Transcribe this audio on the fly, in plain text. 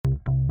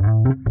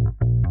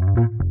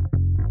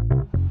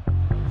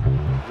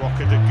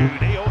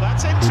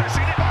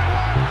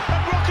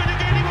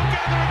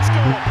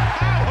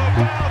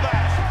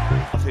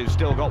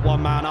got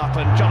one man up,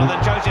 and Jonathan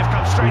Joseph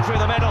comes straight through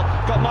the middle.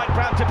 Got Mike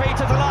Brown to beat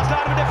at the last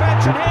line of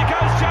defence, and here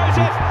goes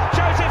Joseph.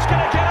 Joseph's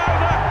going to get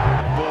over.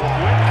 Ball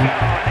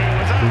Whitcomb, and he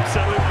was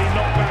absolutely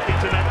knocked back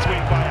into net swing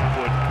by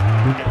Atwood.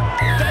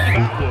 Dave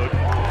Atwood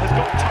has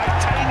got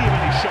titanium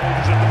in his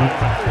shoulders at the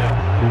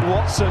moment.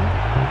 Watson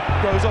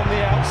goes on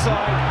the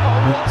outside.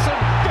 Oh, Watson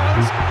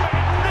goes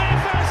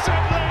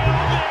magnificently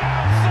on the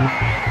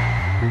outside.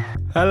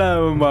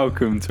 Hello and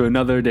welcome to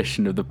another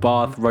edition of the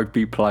Bath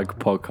Rugby Plug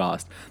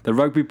podcast. The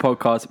rugby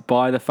podcast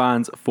by the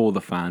fans, for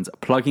the fans,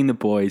 plugging the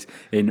boys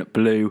in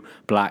blue,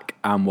 black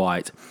and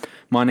white.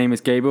 My name is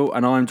Gabriel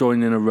and I'm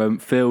joined in a room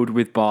filled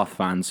with Bath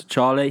fans.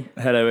 Charlie.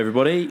 Hello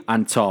everybody.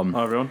 And Tom.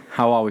 Hi everyone.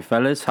 How are we,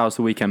 fellas? How's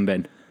the weekend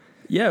been?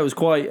 Yeah, it was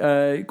quite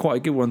a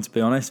good one, to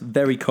be honest.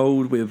 Very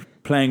cold. We were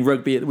playing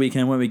rugby at the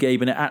weekend, weren't we,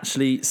 Gabe? And it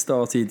actually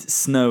started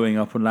snowing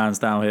up on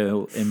Lansdowne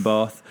Hill in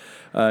Bath.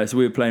 So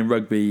we were playing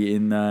rugby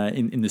in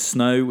the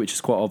snow, which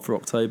is quite odd for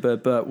October.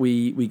 But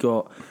we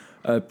got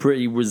a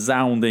pretty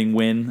resounding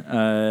win.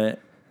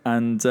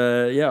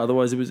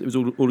 Otherwise it was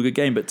all a good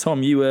game. But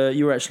Tom, you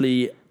were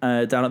actually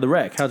down at the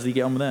Rec. How did you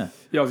get on with there?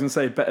 Yeah, I was going to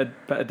say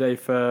better day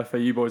for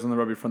you boys on the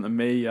rugby front than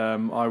me. At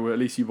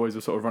least you boys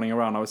were sort of running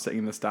around. I was sitting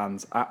in the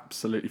stands,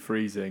 absolutely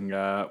freezing,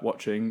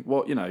 watching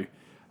what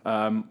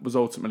was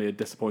ultimately a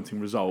disappointing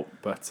result.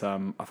 But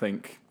I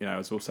think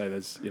as we'll say,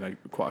 there's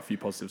quite a few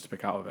positives to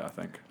pick out of it. I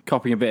think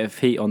Copping a bit of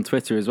heat on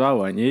Twitter as well,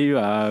 weren't you?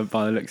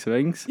 By the looks of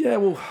things. Yeah,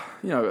 well,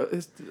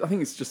 I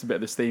think it's just a bit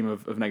of this theme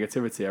of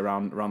negativity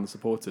around the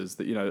supporters.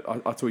 That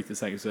I tweeted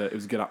saying it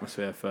was a good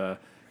atmosphere for.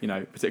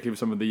 Particularly with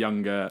some of the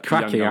younger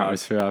atmosphere,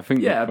 lads. I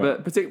think. Yeah,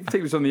 but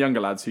particularly some of the younger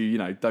lads who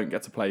don't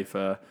get to play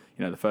for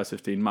the first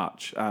 15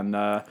 much, and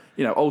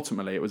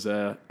ultimately it was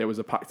a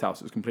packed house.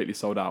 It was completely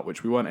sold out,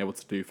 which we weren't able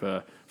to do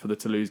for the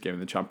Toulouse game in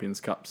the Champions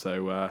Cup.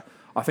 So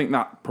I think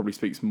that probably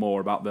speaks more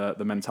about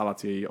the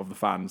mentality of the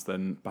fans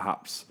than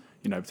perhaps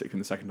particularly in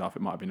the second half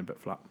it might have been a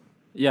bit flat.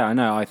 Yeah, I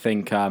know. I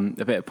think a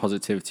bit of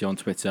positivity on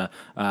Twitter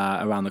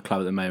around the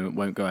club at the moment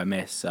won't go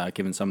amiss,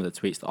 given some of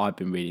the tweets that I've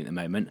been reading at the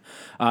moment.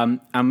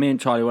 And me and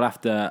Charlie will have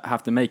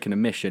to make an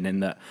admission in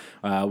that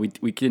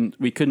we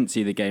couldn't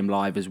see the game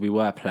live as we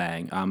were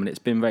playing, and it's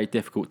been very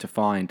difficult to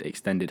find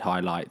extended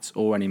highlights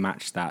or any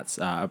match stats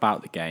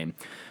about the game.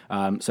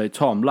 So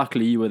Tom,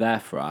 luckily you were there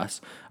for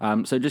us.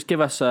 So just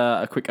give us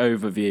a quick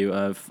overview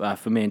of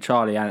for me and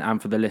Charlie and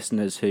for the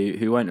listeners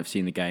who won't have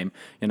seen the game.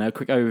 A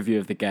quick overview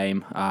of the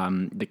game,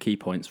 the key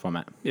points from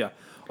it. Yeah,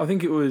 I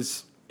think it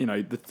was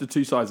the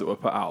two sides that were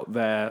put out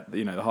there.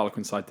 The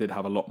Harlequin side did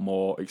have a lot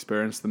more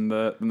experience than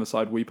the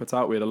side we put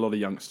out. We had a lot of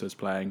youngsters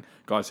playing,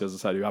 guys who, as I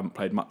said, who haven't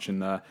played much in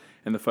the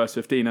first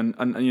 15,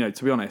 and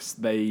to be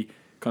honest, they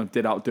kind of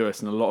did outdo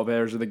us in a lot of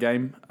areas of the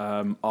game.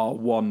 Our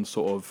one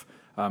sort of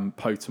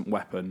potent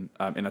weapon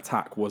in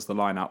attack was the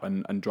line out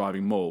and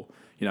driving maul.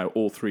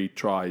 All three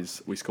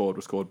tries we scored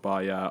were scored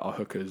by our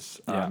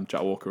hookers,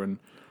 Jack Walker and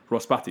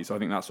Ross Batty. So I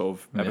think that sort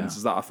of evidence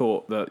is that. I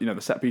thought that the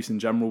set piece in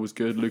general was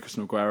good. Lucas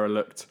Nogueira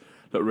looked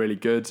really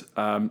good.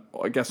 I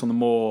guess on the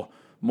more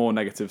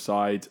negative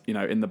side,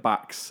 in the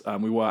backs,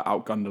 we were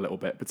outgunned a little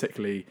bit,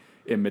 particularly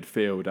in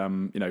midfield.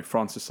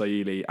 Francis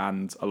Saili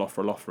and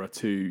Alofra are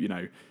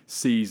two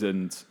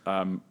seasoned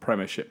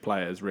Premiership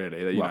players,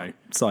 really.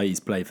 Saï's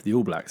played for the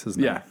All Blacks,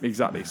 hasn't he? Yeah,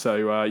 exactly. So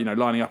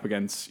lining up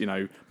against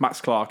Max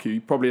Clark, who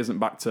probably isn't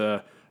back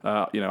to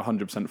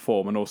 100%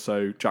 form, and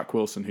also Jack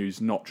Wilson,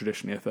 who's not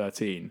traditionally a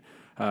 13.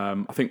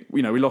 I think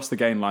we lost the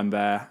gain line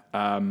there,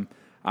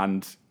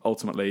 and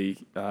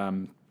ultimately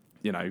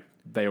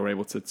they were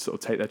able to sort of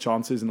take their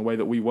chances in a way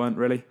that we weren't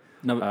really.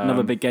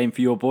 Another big game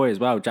for your boy as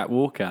well, Jack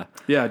Walker.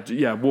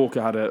 Yeah.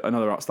 Walker had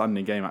another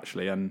outstanding game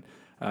actually, and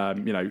I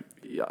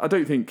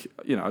don't think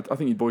I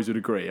think you boys would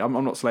agree. I'm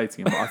not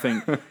slating him, but I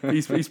think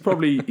he's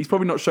probably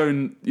not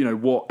shown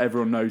what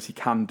everyone knows he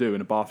can do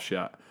in a Bath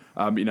shirt.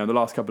 The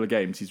last couple of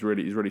games he's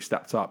really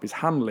stepped up. His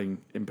handling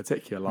in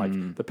particular,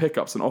 the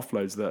pickups and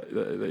offloads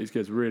that he's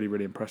good, is really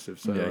really impressive.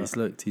 So yeah,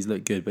 he's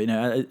looked good. But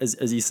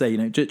as you say,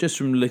 just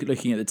from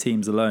looking at the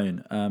teams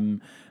alone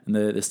and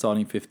the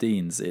starting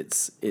 15s,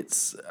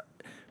 it's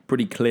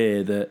pretty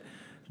clear that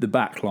the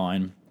back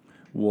line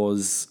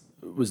was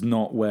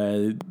not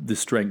where the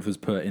strength was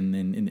put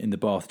in the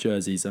Bath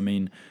jerseys. I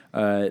mean,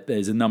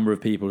 there's a number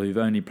of people who've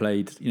only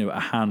played a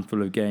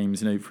handful of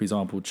games. For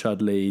example,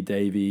 Chudley,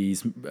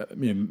 Davies,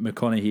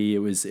 McConaughey. It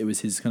was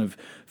his kind of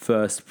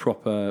first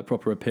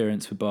proper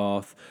appearance for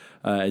Bath.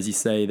 As you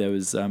say, there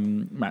was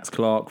Max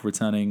Clark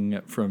returning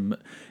from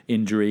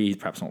injury,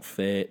 perhaps not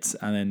fit,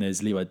 and then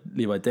there's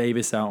Levi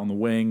Davis out on the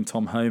wing.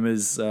 Tom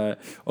Homer's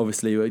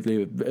obviously a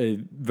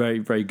very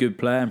very good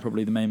player and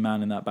probably the main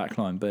man in that back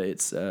line. But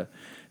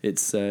it's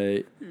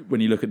it's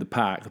when you look at the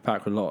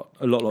pack were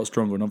a lot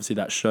stronger, and obviously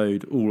that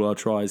showed. All our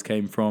tries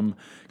came from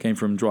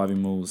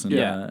driving mauls, and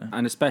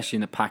and especially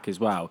in the pack as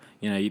well.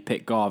 You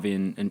pick Garvey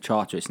and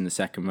Charteris in the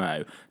second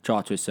row.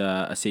 Charteris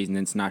a seasoned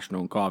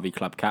international, Garvey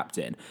club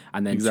captain,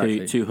 and then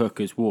two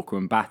hookers, Walker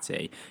and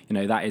Batty.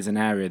 That is an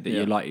area that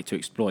you're likely to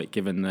exploit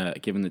given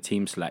the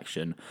team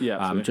selection.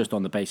 Just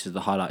on the basis of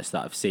the highlights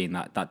that I've seen,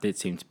 that did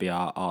seem to be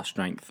our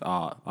strength,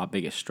 our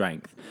biggest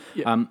strength.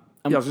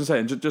 I was just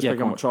saying, just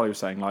picking on what Charlie was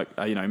saying,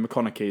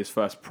 McConaughey, his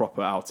first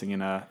proper outing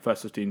in a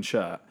first 15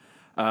 shirt.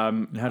 How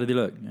did he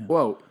look? Yeah.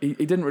 Well, he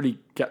didn't really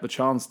get the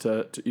chance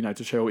to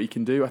show what he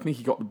can do. I think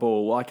he got the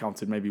ball, I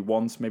counted maybe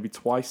once, maybe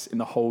twice in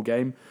the whole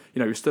game.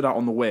 He stood out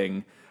on the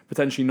wing,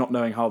 potentially not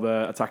knowing how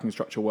the attacking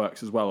structure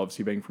works as well,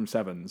 obviously being from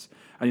sevens.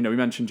 And, we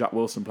mentioned Jack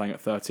Wilson playing at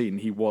 13.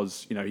 He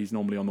was, he's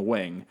normally on the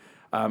wing.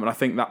 And I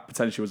think that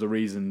potentially was a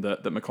reason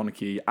that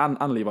McConaughey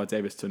and Levi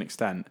Davis, to an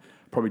extent,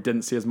 probably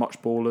didn't see as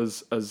much ball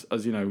as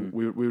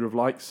we would have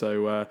liked.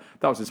 So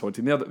that was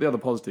disappointing. The other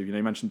positive,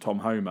 you mentioned Tom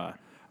Homer,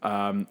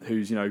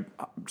 who's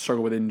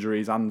struggled with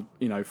injuries and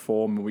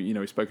form.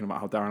 We've spoken about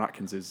how Darren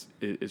Atkins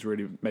is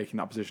really making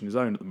that position his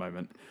own at the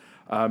moment.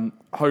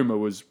 Homer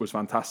was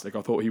fantastic.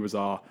 I thought he was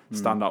our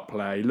standout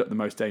player. He looked the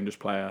most dangerous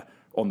player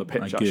on the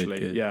pitch, actually.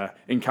 Good. Yeah,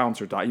 in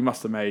counter attack, he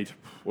must have made.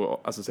 Well,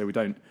 as I say, we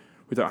don't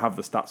have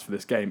the stats for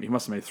this game. He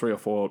must have made 3 or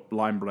 4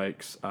 line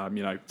breaks.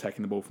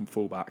 Taking the ball from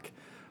fullback.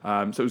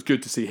 So it was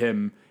good to see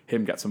him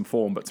get some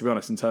form. But to be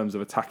honest, in terms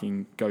of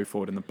attacking go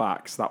forward in the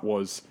backs, that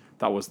was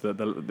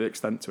the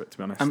extent to it. To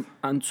be honest.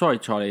 And sorry,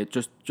 Charlie,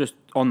 just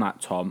on that,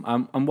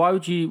 Tom. And why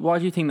do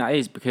you think that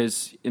is?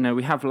 Because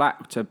we have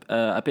lacked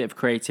a bit of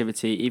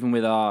creativity, even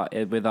with our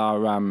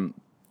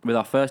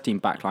first team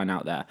backline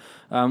out there.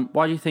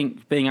 Why do you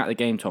think, being at the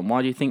game, Tom?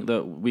 Why do you think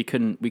that we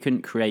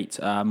couldn't create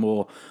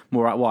more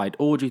out wide?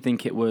 Or do you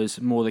think it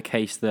was more the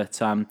case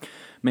that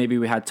maybe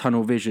we had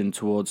tunnel vision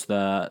towards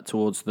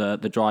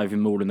the driving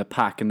maul in the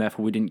pack, and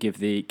therefore we didn't give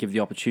the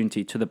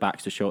opportunity to the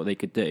backs to show what they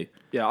could do?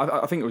 Yeah,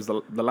 I think it was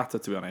the latter,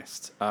 to be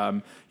honest.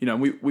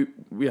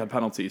 We had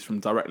penalties from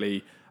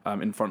directly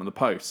in front of the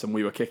post, and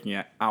we were kicking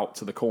it out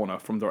to the corner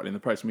from directly in the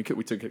post. And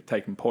we took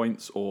taking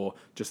points or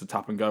just a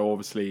tap and go.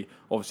 Obviously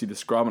the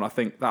scrum, and I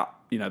think that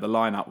the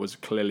line-out was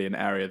clearly an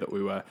area that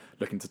we were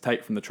looking to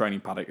take from the training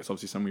paddock. It's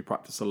obviously something we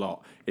practice a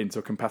lot into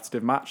a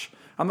competitive match,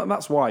 and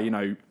that's why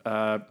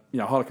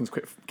Harlequins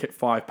kicked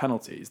 5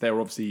 penalties. They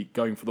were obviously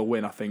going for the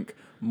win. I think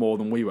more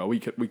than we were. We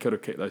could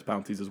have kicked those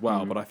penalties as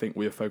well, but I think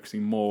we were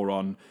focusing more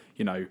on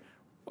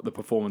the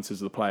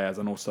performances of the players,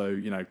 and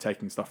also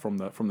taking stuff from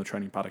the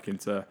training paddock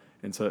into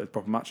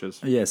proper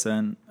matches. Yes,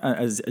 and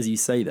as you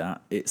say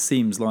that, it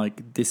seems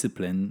like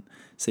discipline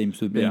seems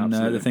to have been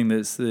the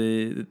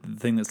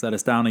thing that's let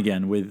us down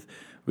again with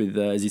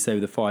as you say,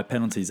 with the 5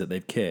 penalties that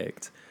they've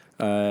kicked.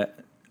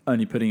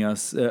 Only putting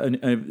us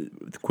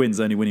Quinn's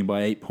only winning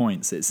by 8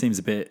 points. It seems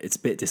it's a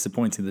bit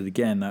disappointing that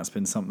again that's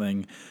been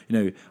something.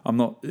 I'm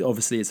not,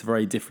 obviously it's a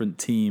very different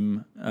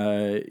team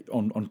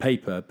on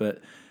paper,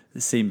 but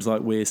it seems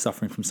like we're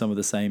suffering from some of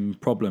the same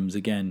problems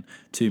again.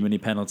 Too many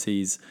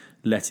penalties,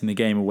 letting the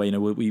game away.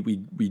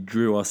 We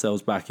drew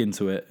ourselves back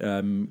into it,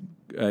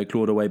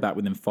 clawed our way back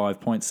within 5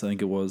 points, I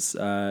think it was.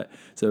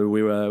 So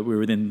we were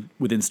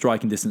within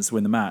striking distance to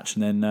win the match,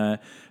 and then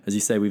as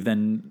you say, we've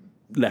then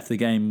left the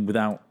game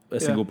without a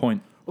single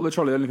point. Well,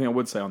 Charlie, the only thing I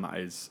would say on that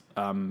is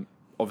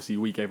obviously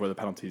we gave away the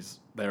penalties.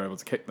 They were able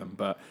to kick them,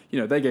 but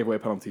they gave away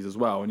penalties as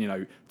well.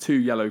 And 2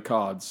 yellow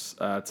cards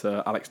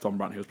to Alex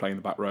Dombrandt, who was playing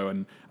the back row,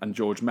 and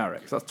George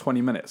Merrick. So that's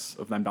 20 minutes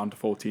of them down to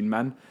 14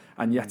 men.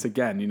 And yet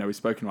again, we've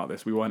spoken about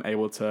this. We weren't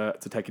able to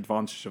take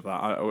advantage of that.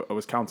 I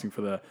was counting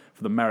for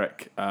the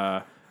Merrick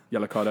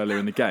yellow card earlier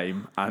in the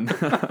game, and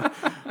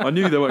I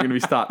knew there weren't going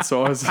to be stats,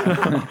 so I was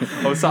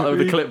sat there with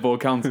the clipboard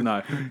counting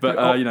now. But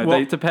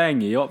Opta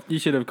paying you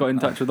should have got in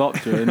touch with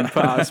Opta and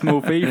put out a small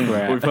fee for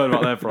it. We've heard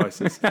about their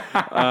prices.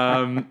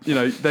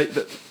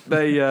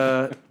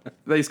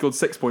 They scored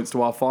 6 points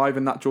to our 5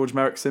 in that George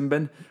Merrick sin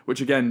bin, which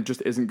again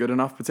just isn't good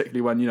enough,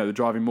 particularly when the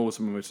driving maul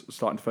someone was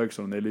starting to focus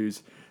on, and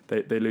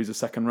they lose a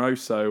second row.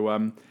 So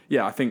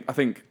I think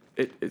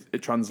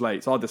it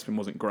translates. Our discipline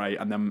wasn't great,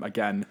 and then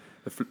again,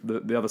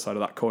 the other side of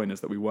that coin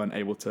is that we weren't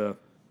able to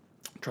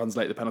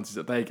translate the penalties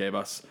that they gave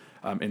us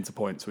into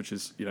points, which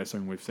is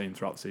something we've seen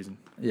throughout the season.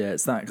 Yeah,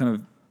 it's that kind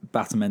of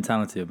batter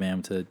mentality of being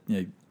able to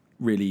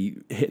really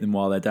hit them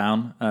while they're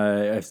down.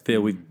 I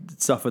feel we've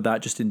suffered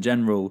that just in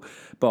general.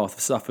 Bath have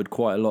suffered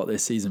quite a lot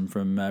this season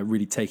from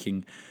really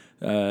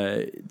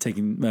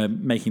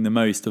making the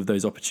most of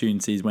those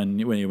opportunities when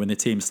the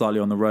team's slightly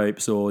on the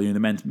ropes, or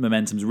the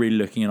momentum's really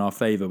looking in our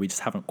favour. We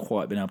just haven't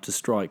quite been able to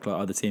strike like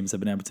other teams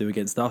have been able to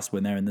against us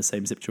when they're in the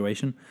same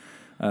situation.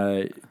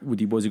 Would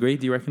you boys agree?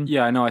 Do you reckon?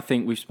 Yeah, no, I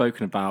think we've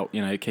spoken about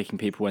kicking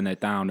people when they're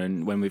down,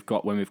 and when we've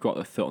got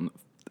the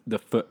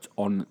foot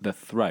on the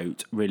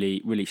throat,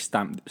 really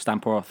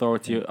stamp our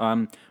authority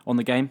on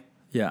the game.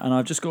 Yeah, and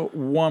I've just got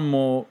one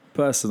more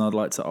person I'd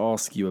like to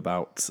ask you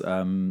about,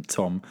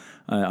 Tom.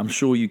 I'm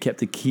sure you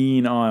kept a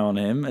keen eye on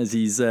him as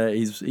he's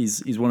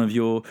one of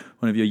your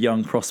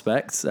young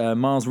prospects.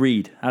 Miles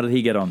Reed, how did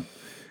he get on?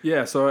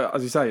 Yeah, so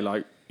as you say,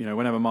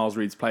 whenever Miles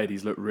Reed's played,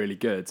 he's looked really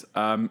good.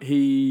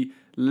 He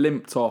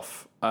limped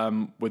off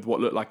with what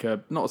looked like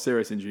not a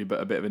serious injury, but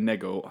a bit of a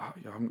niggle. I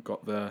haven't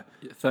got the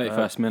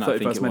 31st minute. I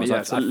think it was.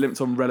 Yeah, so it limped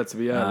on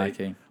relatively early.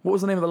 Okay. What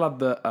was the name of the lad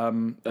that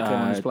came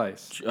on his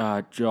place?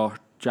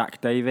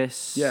 Jack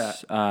Davis.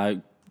 Yeah.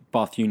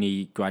 Bath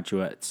Uni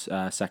graduate,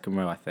 second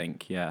row, I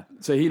think. Yeah.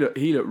 So he looked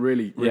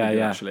really good,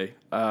 Yeah. actually.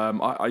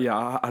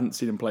 I hadn't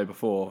seen him play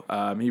before.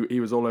 He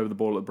was all over the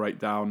ball at the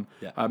breakdown.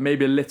 Yeah.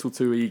 Maybe a little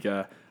too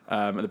eager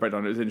at the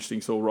breakdown. It was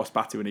interesting. Saw Ross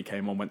Batty when he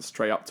came on, went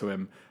straight up to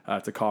him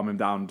to calm him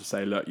down, to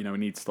say, look, we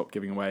need to stop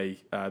giving away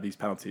these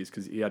penalties,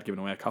 because he had given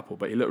away a couple.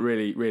 But he looked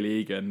really, really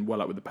eager and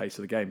well up with the pace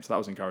of the game. So that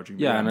was encouraging.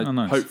 Yeah, but and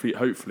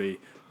hopefully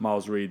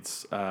Miles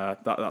Reed's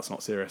that's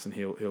not serious and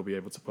he'll be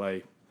able to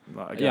play.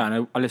 Again. Yeah,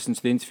 and I listened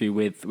to the interview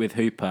with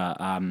Hooper,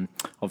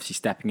 obviously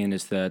stepping in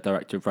as the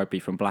director of rugby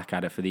from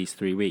Blackadder for these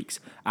 3 weeks,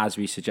 as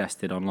we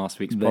suggested on last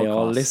week's podcast. They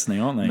are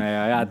listening, aren't they? May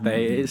I add,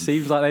 it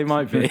seems like they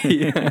might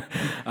be.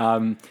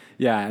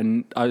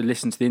 And I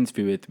listened to the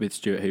interview with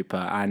Stuart Hooper,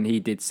 and he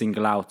did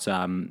single out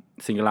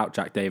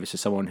Jack Davis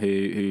as someone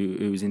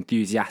who was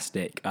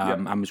enthusiastic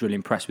and was really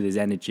impressed with his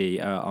energy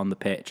on the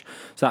pitch.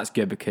 So that's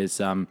good because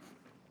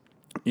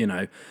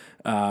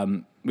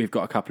we've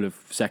got a couple of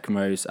second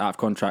rows out of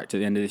contract at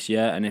the end of this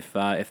year, and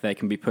if they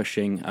can be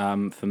pushing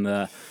from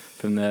the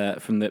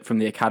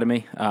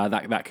academy,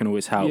 that can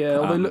always help. Yeah,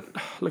 although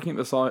looking at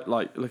the side,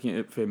 looking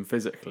at him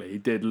physically, he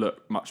did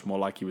look much more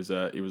like he was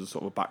a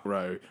sort of a back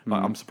row.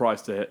 I'm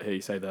surprised to hear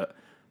you say that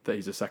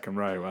he's a second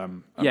row.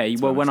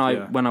 When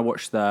I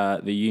watched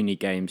the uni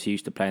games, he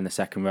used to play in the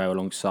second row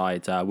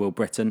alongside Will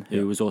Britton,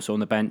 who was also on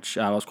the bench.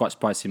 I was quite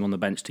surprised to see him on the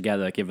bench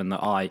together, given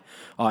that I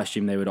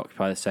assumed they would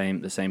occupy the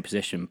same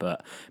position.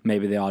 But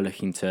maybe they are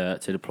looking to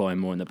deploy him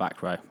more in the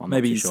back row.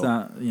 Maybe it's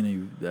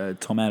that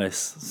Tom Ellis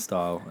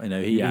style.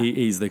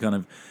 He's the kind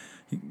of.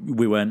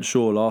 We weren't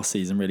sure last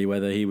season really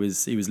whether he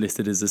was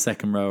listed as a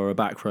second row or a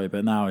back row,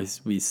 but now it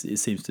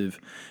seems to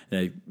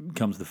have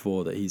come to the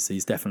fore that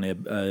he's definitely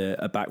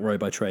a back row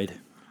by trade.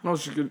 I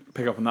was just going to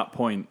pick up on that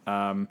point.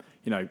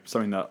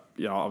 Something that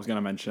I was going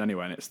to mention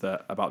anyway, and it's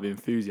about the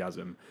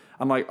enthusiasm.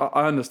 And I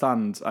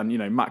understand,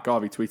 and Matt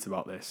Garvey tweeted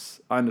about this.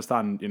 I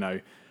understand,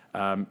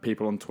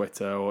 people on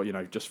Twitter or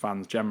just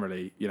fans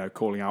generally,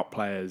 calling out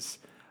players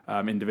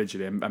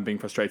individually and being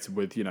frustrated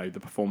with the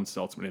performances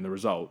ultimately and the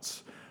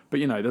results. But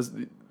there's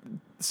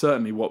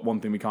certainly one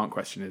thing we can't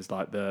question is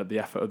the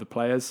effort of the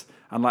players,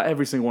 and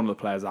every single one of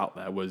the players out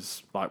there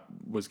was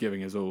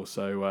giving his all.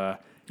 So I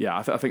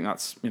think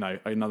that's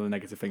another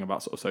negative thing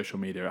about sort of social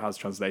media. It has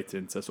translated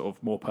into sort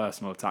of more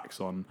personal attacks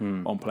on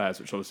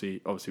players, which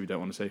obviously we don't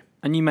want to see.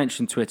 And you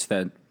mentioned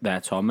Twitter there,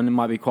 Tom, and it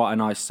might be quite a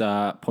nice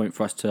point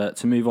for us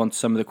to move on to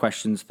some of the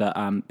questions that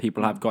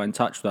people have got in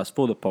touch with us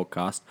for the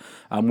podcast.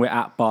 We're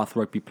at Bath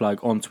Rugby Plug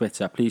on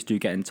Twitter. Please do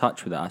get in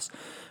touch with us.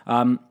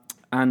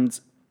 And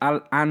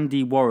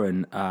Andy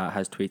Warren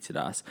has tweeted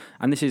us,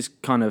 and this is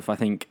kind of, I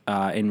think,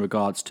 in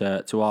regards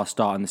to our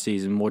start in the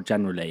season more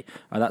generally.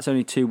 That's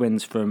only 2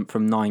 wins from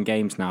 9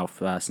 games now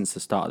since the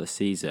start of the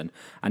season,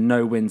 and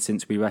no wins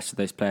since we rested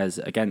those players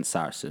against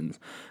Saracens.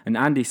 And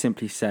Andy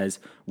simply says,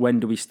 "When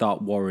do we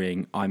start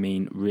worrying? I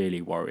mean,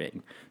 really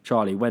worrying."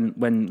 Charlie,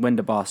 when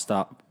do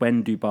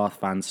Bath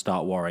fans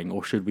start worrying,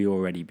 or should we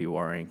already be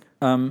worrying?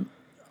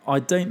 I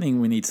don't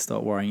think we need to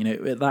start worrying.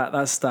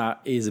 That stat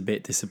is a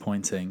bit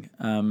disappointing.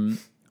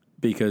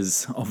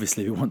 Because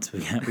obviously we want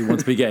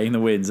to be getting the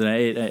wins, and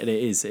it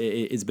is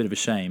a bit of a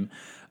shame.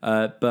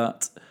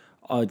 But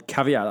I'd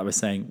caveat that by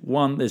saying,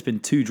 one, there's been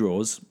 2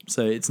 draws,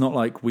 so it's not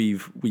like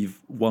we've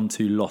won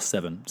 2, lost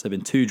 7. So there've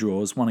been 2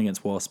 draws, one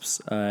against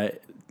Wasps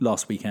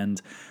last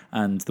weekend,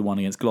 and the one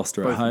against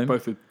Gloucester at home.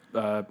 Both with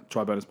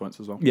try bonus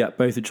points as well. Yeah,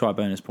 both with try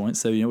bonus points.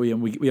 So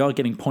we are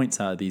getting points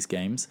out of these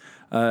games.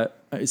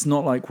 It's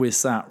not like we're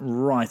sat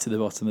right at the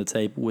bottom of the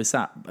table. We're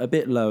sat a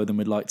bit lower than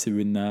we'd like to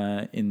in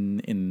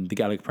the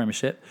Gallagher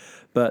Premiership.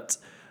 But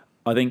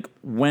I think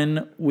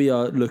when we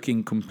are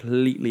looking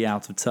completely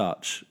out of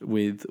touch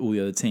with all the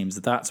other teams,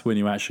 that's when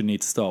you actually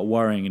need to start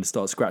worrying and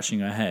start scratching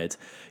your head.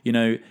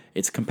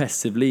 It's a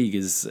competitive league,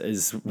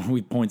 as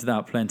we pointed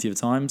out plenty of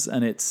times,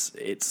 and it's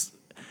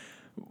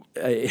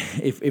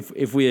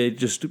if we're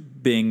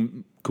just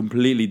being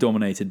completely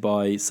dominated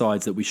by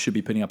sides that we should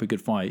be putting up a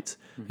good fight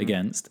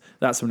against,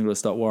 that's when we've got to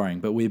start worrying.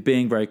 But we're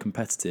being very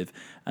competitive,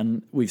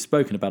 and we've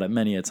spoken about it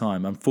many a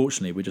time.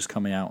 Unfortunately, we're just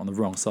coming out on the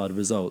wrong side of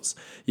results.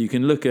 You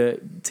can look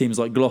at teams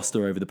like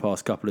Gloucester over the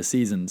past couple of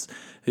seasons,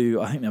 who,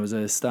 I think there was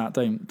a stat,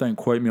 don't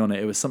quote me on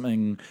it, it was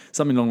something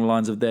along the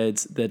lines of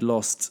they'd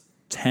lost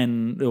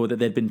 10, or that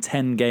there'd been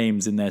 10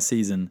 games in their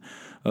season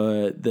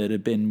that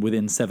had been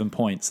within 7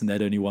 points, and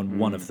they'd only won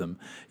one of them.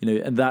 And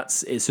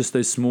it's just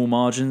those small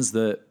margins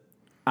that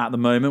at the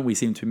moment we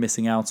seem to be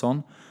missing out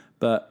on,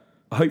 but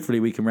hopefully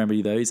we can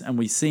remedy those, and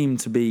we seem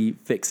to be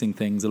fixing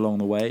things along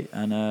the way.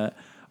 And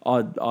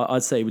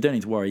I'd say we don't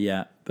need to worry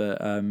yet,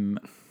 but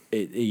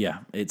it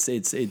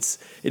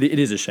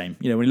is a shame.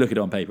 You know, when you look at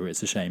it on paper,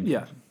 it's a shame.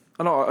 Yeah.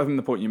 And I think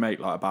the point you make,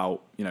 like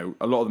about, you know,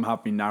 a lot of them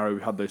have been narrow.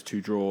 We had those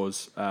 2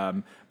 draws,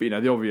 but you know,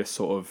 the obvious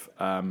sort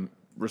of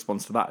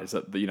response to that is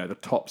that the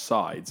top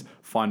sides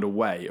find a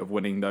way of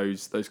winning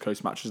those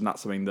close matches, and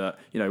that's something that,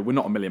 you know, we're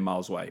not a million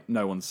miles away.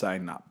 No one's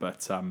saying that,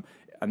 but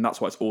and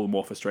that's why it's all the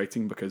more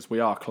frustrating, because we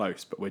are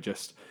close, but we're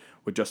just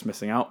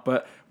missing out.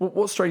 But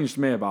what's strange to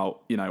me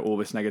about, you know, all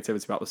this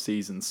negativity about the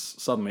season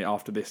suddenly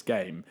after this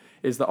game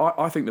is that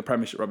I think the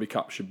Premiership Rugby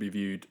Cup should be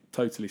viewed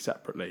totally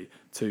separately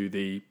to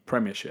the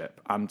Premiership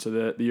and to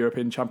the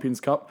European Champions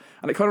Cup.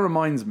 And it kind of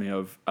reminds me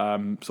of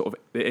sort of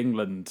the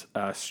England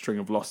string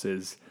of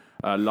losses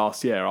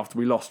last year after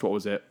we lost,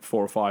 4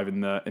 or 5 in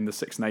the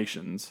Six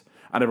Nations,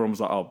 and everyone was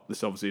like, oh,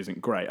 this obviously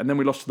isn't great. And then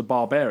we lost to the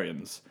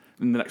Barbarians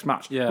in the next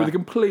match with a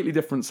completely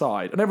different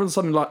side, and everyone's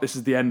suddenly like, this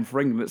is the end for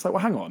England. It's like,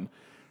 well, hang on.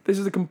 This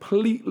is a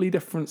completely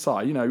different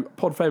side. You know,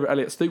 pod favourite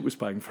Elliot Stooke was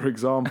playing, for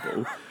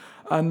example.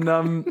 And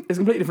it's a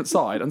completely different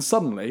side. And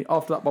suddenly,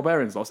 after that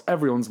Barbarians loss,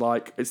 everyone's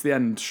like, it's the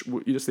end.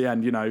 It's the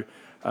end, you know.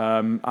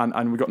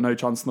 And we've got no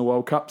chance in the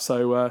World Cup.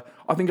 So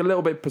I think a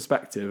little bit of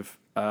perspective,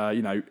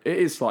 you know, it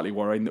is slightly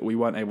worrying that we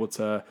weren't able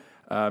to,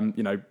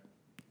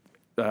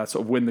 sort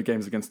of win the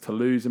games against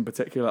Toulouse in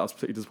particular. That was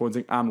particularly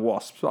disappointing. And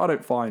Wasps. So I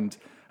don't find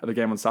the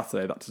game on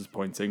Saturday that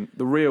disappointing.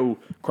 The real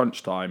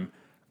crunch time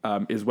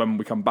is when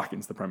we come back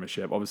into the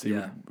Premiership. Obviously,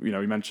 you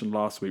know, we mentioned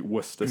last week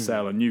Worcester,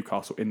 Sale and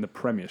Newcastle in the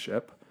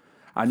Premiership.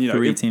 And, you know,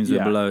 3 teams were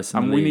below us in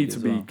the and we league need to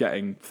as be well.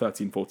 getting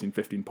 13, 14,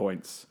 15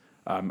 points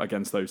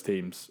against those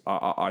teams,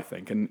 I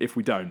think. And if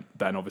we don't,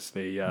 then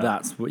obviously...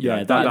 That's what,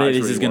 that this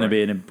is really going to worrying.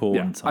 be an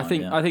important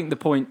time. I think the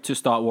point to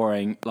start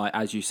worrying, like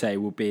as you say,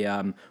 will be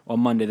on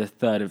Monday the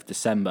 3rd of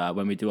December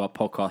when we do our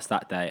podcast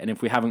that day. And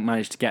if we haven't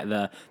managed to get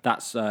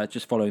that's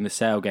just following the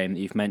Sale game that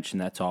you've mentioned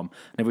there, Tom.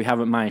 And if we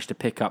haven't managed to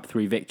pick up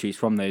 3 victories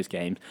from those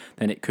games,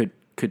 then it could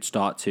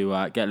start to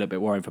get a little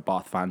bit worrying for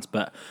Bath fans.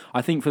 But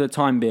I think for the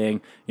time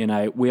being, you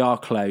know, we are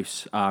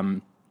close.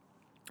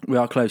 We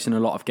are close in a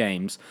lot of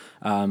games,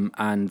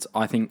 and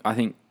I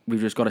think we've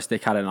just got to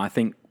stick at it. And I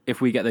think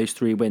if we get those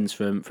 3 wins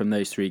from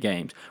those 3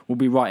 games, we'll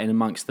be right in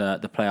amongst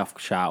the playoff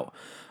shout.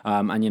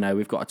 And you know,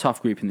 we've got a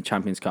tough group in the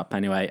Champions Cup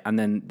anyway, and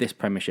then this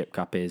Premiership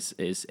Cup is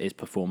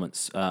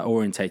performance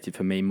orientated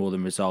for me more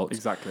than results.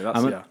 Exactly.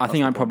 I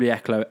think I'm probably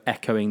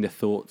echoing the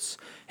thoughts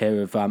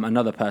here of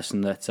another person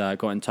that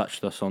got in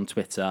touch with us on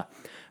Twitter.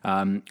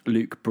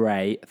 Luke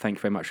Bray, thank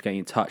you very much for getting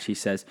in touch. He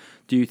says,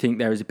 do you think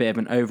there is a bit of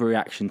an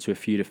overreaction to a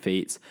few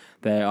defeats?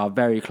 They are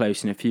very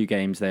close in a few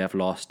games they have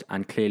lost,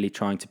 and clearly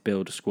trying to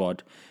build a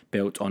squad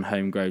built on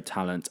homegrown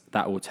talent.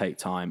 That will take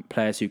time.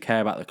 Players who care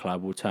about the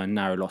club will turn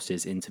narrow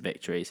losses into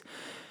victories.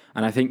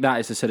 And I think that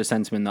is the sort of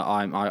sentiment that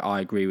I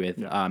agree with.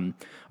 Yeah.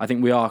 I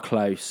think we are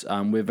close.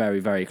 We're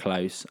very, very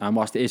close.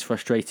 Whilst it is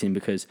frustrating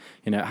because,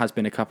 you know, it has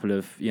been a couple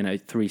of, you know,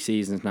 3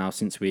 seasons now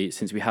since we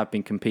have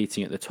been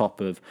competing at the top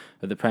of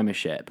the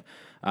Premiership.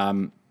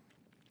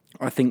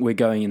 I think we're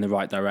going in the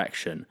right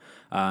direction.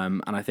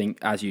 And I think,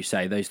 as you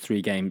say, those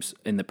 3 games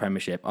in the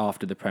Premiership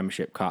after the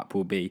Premiership Cup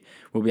will be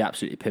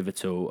absolutely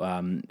pivotal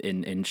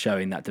in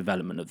showing that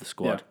development of the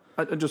squad. Yeah.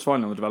 And just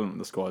finally on the development of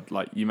the squad,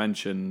 like you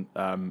mentioned,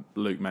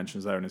 Luke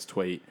mentions there in his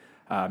tweet,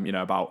 you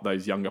know, about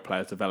those younger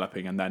players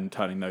developing and then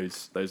turning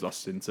those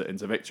losses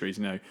into victories.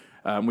 You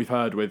know, we've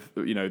heard with,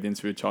 you know, the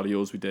interview with Charlie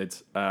Ewels we did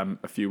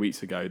a few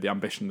weeks ago, the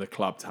ambition of the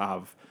club to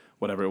have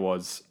whatever it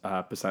was,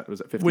 percent,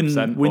 was it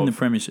 50%? Win the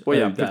Premiership. Well,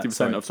 yeah,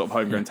 50% of sort of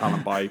homegrown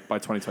talent by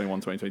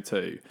 2021,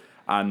 2022.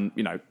 And,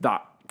 you know,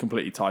 that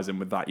completely ties in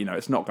with that. You know,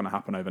 it's not going to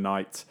happen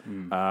overnight.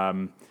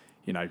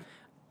 You know,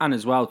 and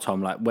as well,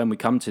 Tom, like when we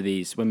come to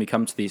these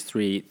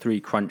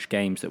 3 crunch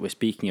games that we're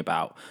speaking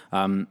about,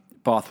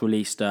 Bath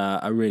released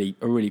a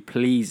really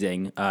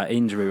pleasing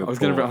injury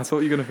report. I thought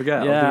you were going to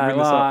forget.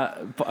 Yeah,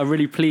 a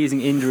really pleasing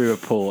injury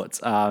report.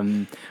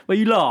 Well,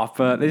 you laugh,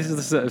 but this is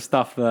the sort of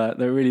stuff that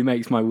really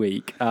makes my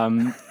week. A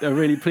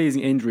really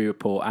pleasing injury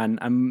report,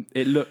 and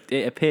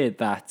it appeared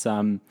that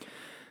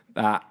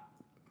that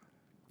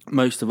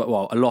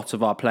a lot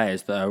of our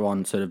players that are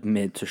on sort of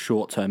mid to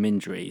short-term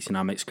injuries, and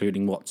I'm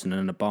excluding Watson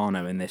and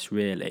Abano in this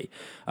really,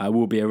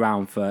 will be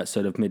around for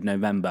sort of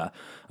mid-November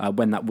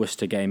when that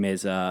Worcester game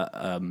is.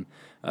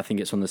 I think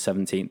it's on the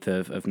 17th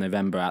of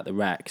November at the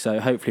Rec. So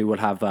hopefully we'll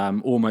have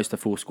almost a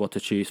full squad to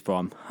choose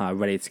from,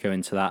 ready to go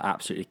into that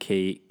absolutely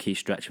key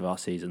stretch of our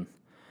season.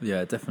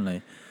 Yeah,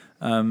 definitely.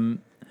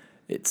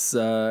 It's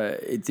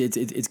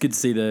good to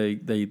see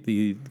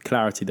the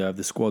clarity though of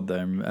the squad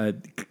there,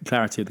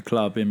 clarity of the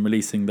club in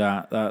releasing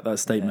that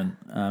statement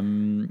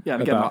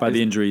about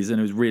the injuries, and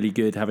it was really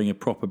good having a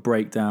proper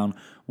breakdown.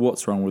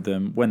 What's wrong with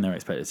them, when they're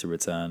expected to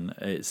return.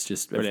 It's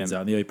just everything's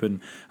out in the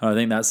open, and I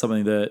think that's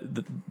something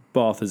that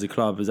Bath as a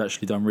club has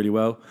actually done really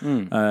well,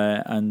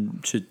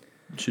 and should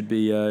have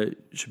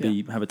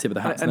a tip of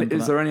the hat. And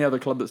is there any other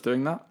club that's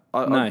doing that?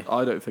 I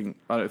don't think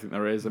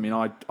there is. I mean,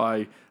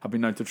 I have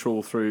been known to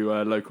trawl through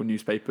local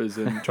newspapers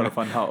and trying to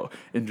find out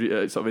injury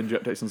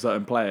updates on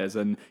certain players.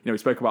 And we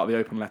spoke about the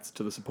open letter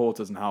to the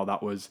supporters and how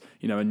that was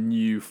a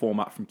new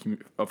format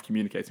of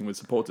communicating with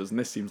supporters. And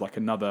this seems like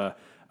another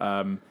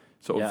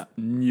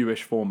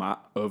newish format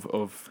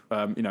of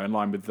in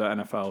line with the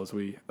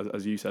NFL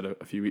as you said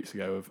a few weeks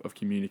ago of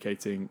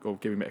communicating or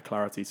giving a bit of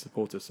clarity to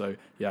supporters. So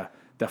yeah.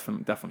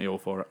 Definitely all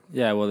for it.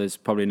 Yeah, well, there's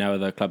probably no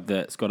other club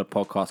that's got a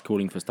podcast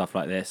calling for stuff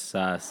like this,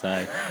 so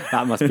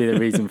that must be the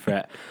reason for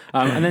it.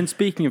 And then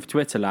speaking of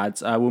Twitter,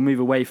 lads, we'll move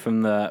away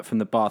from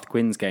the Bath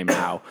Quins game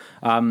now.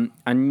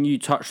 And you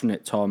touched on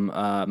it, Tom,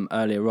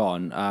 earlier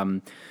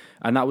on,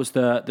 and that was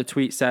the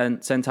tweet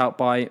sent out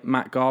by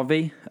Matt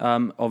Garvey,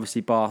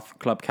 obviously Bath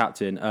club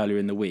captain, earlier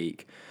in the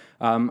week.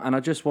 And I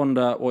just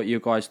wonder what your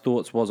guys'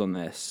 thoughts was on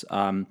this.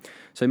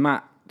 So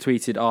Matt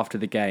tweeted after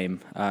the game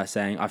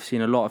saying, "I've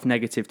seen a lot of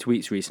negative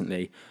tweets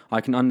recently. I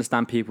can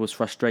understand people's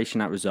frustration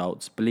at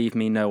results. Believe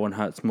me, no one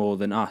hurts more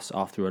than us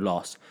after a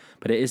loss.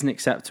 But it isn't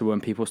acceptable when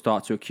people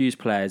start to accuse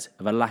players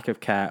of a lack of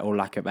care or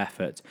lack of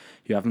effort.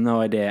 You have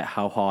no idea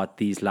how hard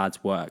these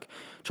lads work."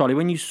 Charlie,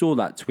 when you saw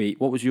that tweet,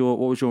 what was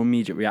your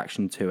immediate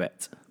reaction to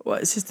it? Well,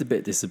 it's just a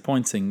bit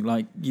disappointing.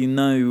 Like,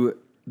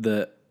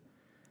 that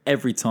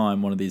every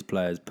time one of these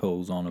players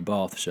pulls on a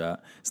Bath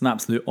shirt, it's an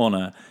absolute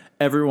honour.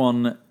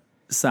 Everyone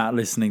sat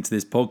listening to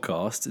this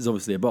podcast is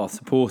obviously a Bath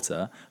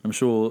supporter. I'm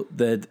sure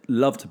they'd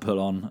love to pull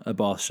on a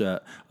Bath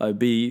shirt. It would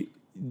be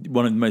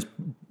one of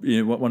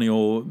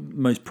your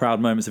most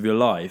proud moments of your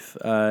life,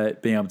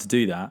 being able to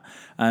do that.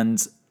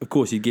 And of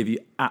course, you'd give you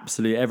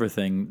absolutely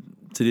everything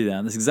to do that.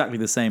 And that's exactly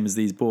the same as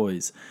these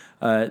boys.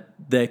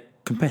 They're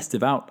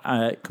competitive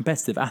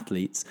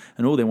athletes,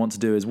 and all they want to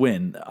do is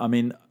win. I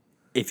mean,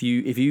 if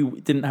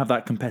you didn't have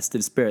that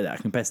competitive spirit,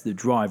 that competitive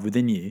drive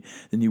within you,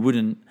 then you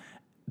wouldn't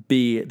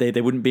be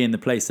they wouldn't be in the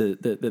place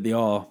that they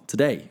are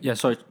today. Yeah,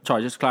 sorry,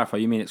 just to clarify,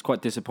 you mean it's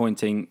quite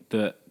disappointing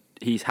that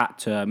he's had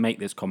to make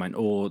this comment,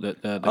 or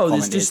that the comment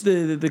it's just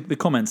the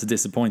comments are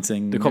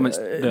disappointing. The comments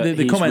that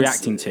he's comments,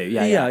 reacting to.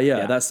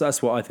 Yeah.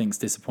 That's what I think is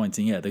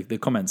disappointing. Yeah, the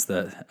comments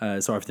that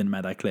sorry if I didn't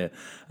make that clear.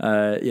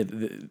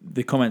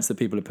 The comments that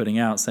people are putting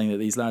out saying that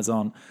these lads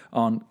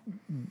aren't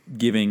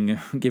giving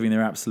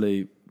their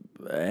absolute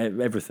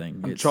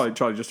everything.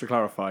 Charlie, just to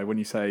clarify, when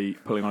you say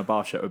pulling on a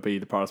bar shirt would be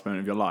the proudest moment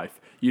of your life,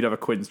 you'd have a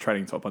Quins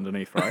training top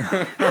underneath,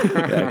 right?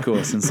 Yeah, of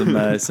course, and some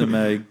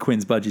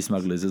Quins budgie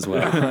smugglers as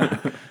well.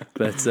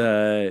 but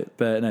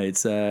no,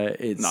 it's a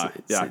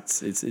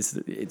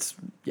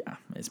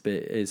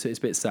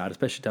bit sad,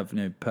 especially to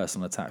have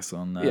personal attacks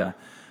on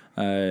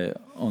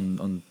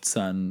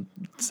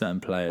certain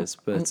players.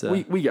 But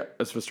we get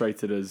as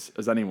frustrated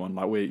as anyone.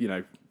 Like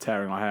we're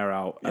tearing our hair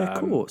out. Of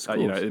course.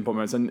 In important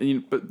moments.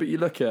 And but you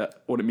look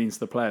at what it means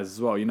to the players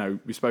as well.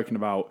 We've spoken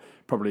about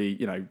probably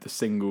the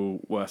single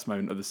worst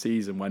moment of the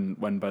season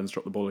when Burns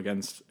dropped the ball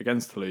against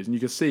Toulouse, and you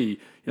could see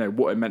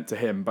what it meant to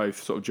him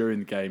both sort of during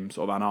the game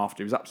and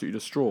after. He was absolutely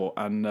distraught.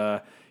 And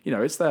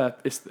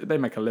they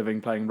make a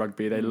living playing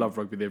rugby. They love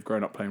rugby. They've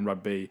grown up playing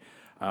rugby.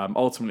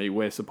 Ultimately,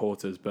 we're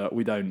supporters, but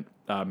we don't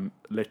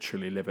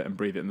literally live it and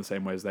breathe it in the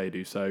same way as they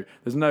do. So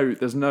there's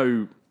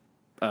no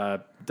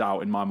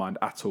doubt in my mind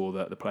at all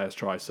that the players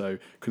try. So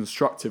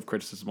constructive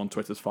criticism on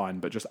Twitter is fine,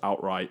 but just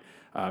outright,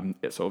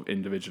 it's sort of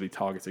individually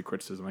targeted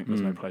criticism. I think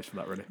there's no place for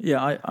that, really.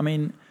 Yeah, I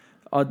mean,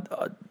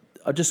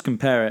 I just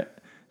compare it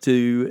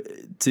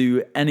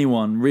to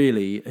anyone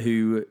really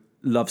who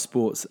loves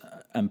sports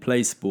and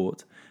plays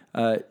sport.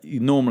 You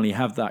normally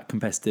have that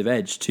competitive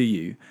edge to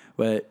you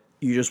where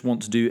you just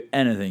want to do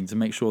anything to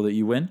make sure that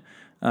you win.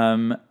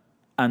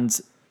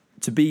 And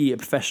to be a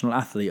professional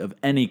athlete of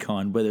any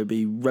kind, whether it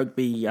be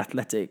rugby,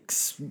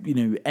 athletics,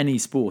 any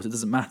sport, it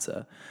doesn't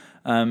matter.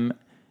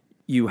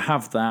 You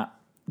have that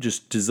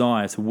just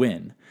desire to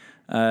win.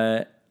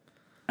 And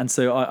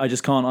so I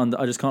just can't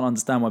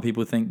understand why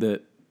people think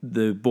that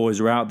the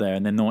boys are out there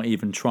and they're not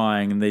even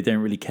trying and they don't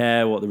really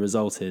care what the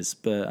result is.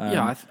 But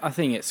I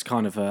think it's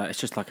kind of it's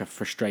just like a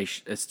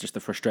frustration. It's just a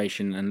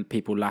frustration and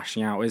people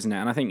lashing out, isn't it?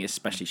 And I think it's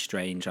especially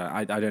strange.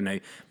 I don't know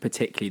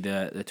particularly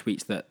the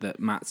tweets that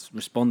Matt's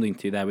responding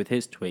to there with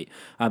his tweet,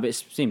 but it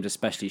seemed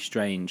especially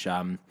strange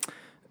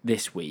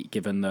this week,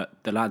 given that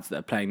the lads that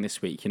are playing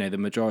this week, the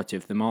majority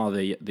of them are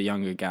the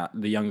younger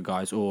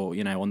guys, or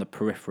on the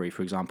periphery,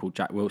 for example,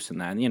 Jack Wilson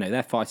there, and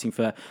they're fighting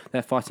for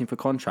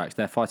contracts,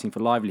 they're fighting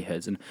for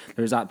livelihoods, and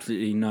there is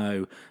absolutely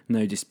no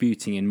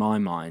disputing in my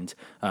mind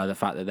the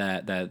fact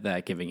that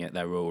they're giving it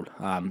their all.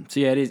 So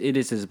yeah, it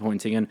is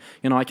disappointing,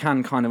 and I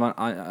can kind of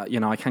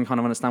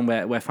understand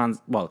where fans.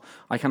 Well,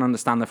 I can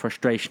understand the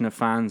frustration of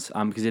fans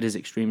because it is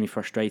extremely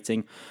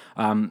frustrating,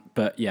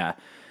 but yeah.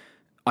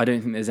 I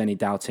don't think there's any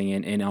doubting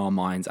in our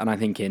minds, and I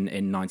think in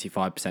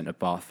 95% of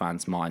Bath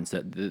fans' minds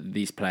that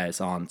these players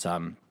aren't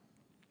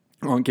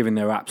giving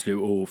their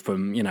absolute all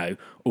from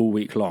all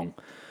week long.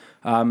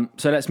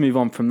 So let's move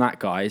on from that,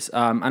 guys,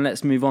 and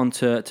let's move on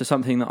to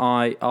something that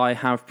I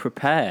have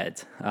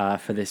prepared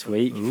for this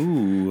week.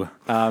 Ooh,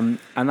 and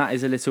that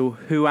is a little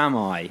 "Who am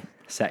I?"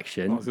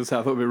 section. I was going to say,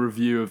 I thought it'd be a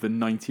review of the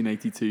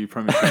 1982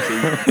 Premiership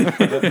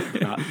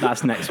season.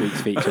 That's next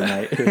week's feature,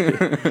 mate.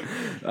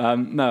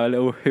 No, a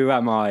little "Who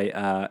Am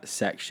I"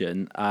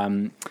 section.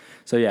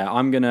 So yeah,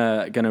 I'm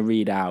gonna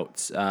read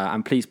out,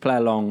 and please play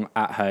along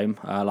at home,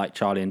 like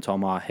Charlie and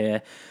Tom are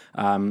here.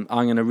 I'm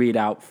gonna read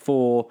out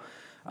 4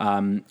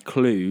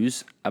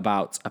 clues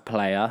about a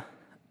player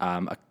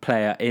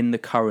in the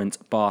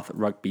current Bath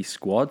Rugby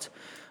squad.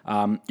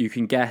 You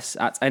can guess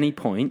at any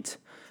point,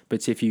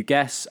 but if you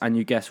guess and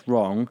you guess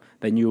wrong,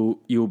 then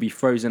you'll be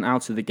frozen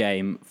out of the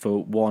game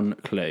for 1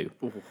 clue.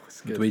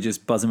 Do we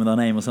just buzz him with our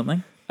name or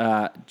something?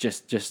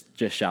 Just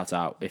shout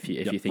out if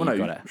you think you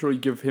got it. Sure, you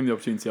give him the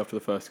opportunity after the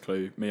first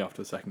clue, me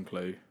after the second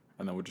clue,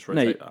 and then we'll just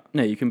rotate that.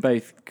 No, you can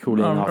both call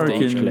in after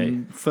each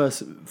clue.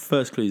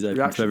 First clue's open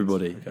Reactions. to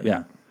everybody. Okay.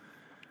 Yeah.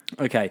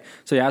 Okay,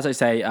 so yeah, as I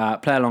say,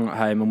 play along at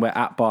home, and we're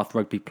at Bath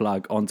Rugby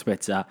Plug on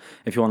Twitter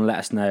if you want to let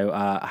us know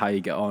how you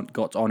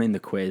got on in the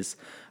quiz.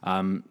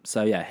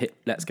 So yeah,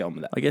 let's get on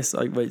with it. I guess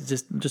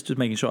just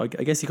making sure. I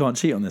guess you can't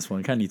cheat on this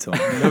one, can you, Tom?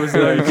 There was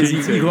no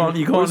cheating.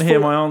 You can't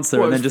hear my answer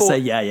well, and then just 4 say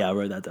yeah, I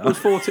wrote that down.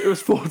 It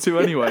was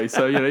 4-2 anyway,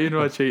 so even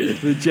though I cheated.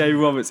 The Jay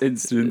Roberts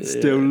incident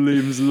still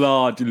looms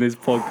large in this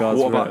podcast.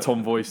 What about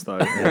Tom Voice though?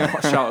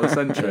 Shout of the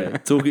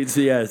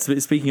century.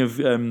 Speaking of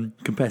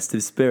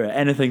competitive spirit,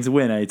 anything to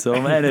win,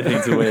 Tom?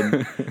 Anything to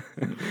win.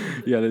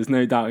 Yeah, there's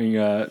no doubting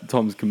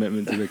Tom's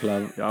commitment to the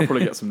club. Yeah, I'll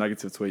probably get some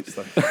negative tweets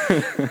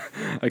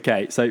though.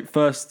 Okay, so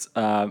first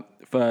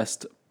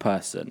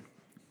person.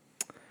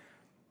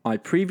 I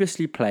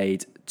previously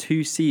played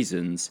 2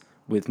 seasons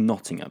with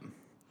Nottingham.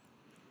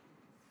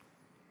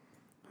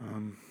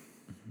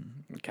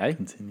 Okay.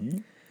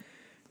 Continue.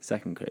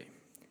 Second clue.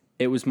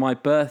 It was my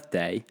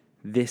birthday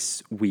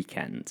this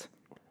weekend.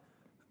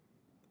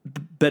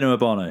 Beno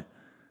Urbano.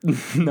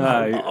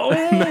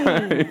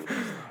 No.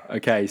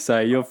 Okay, so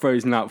you're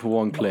frozen out for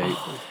 1 clue.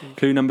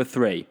 Clue number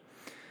 3.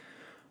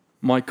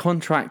 My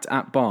contract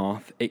at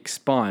Bath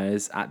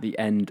expires at the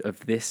end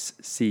of this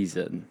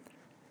season.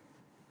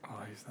 Oh,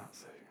 who's that?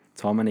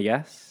 Tom, any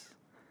guess?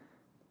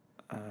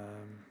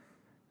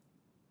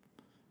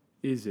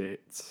 Is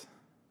it?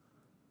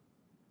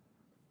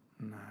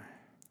 No.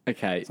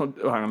 Okay. It's not,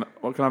 hang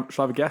on.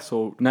 Shall I have a guess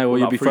or? No, well, will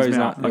you'll that be freeze me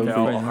frozen out? out. Okay,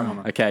 You'll be- hang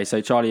on. Okay,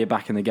 so Charlie, you're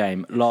back in the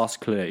game. Last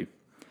clue.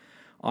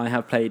 I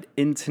have played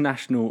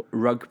international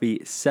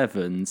rugby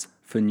sevens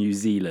for New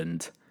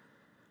Zealand.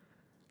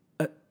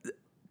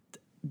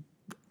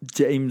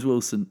 James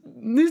Wilson.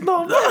 He's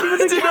not.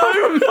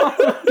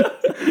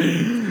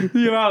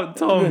 You're out,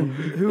 Tom.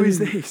 Who is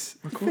this?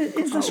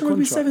 International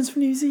Rugby Sevens for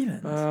New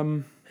Zealand.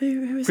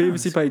 Who is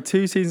Previously that? played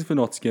 2 seasons for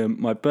Nottingham.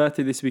 My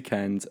birthday this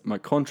weekend. My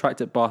contract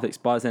at Bath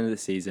expires at the end of the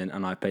season,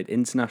 and I played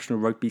international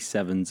rugby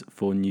sevens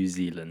for New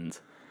Zealand.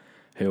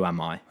 Who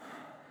am I?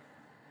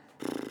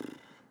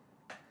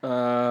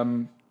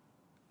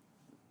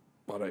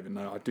 I don't even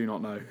know. I do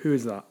not know. Who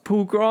is that?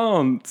 Paul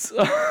Grant.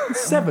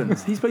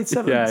 Sevens. He's played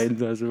sevens. Yeah,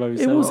 international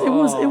rugby It was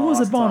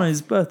that's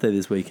Urbano's birthday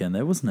this weekend,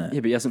 though, wasn't it? Yeah,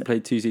 but he hasn't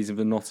played 2 seasons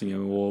for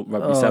Nottingham or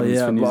rugby sevens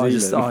yeah, for New but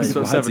Zealand. I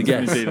So had to sevens for New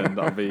guess. Zealand.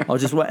 That'd be. I'll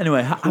just wait.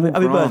 Anyway, happy Grant.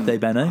 birthday,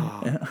 Benno.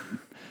 Yeah.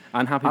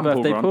 And happy And Paul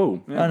birthday, Grant.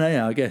 Paul. Oh no,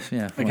 yeah, I guess,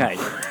 yeah. Okay,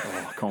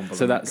 I can't believe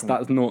so it. that's Come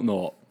on.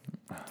 0-0.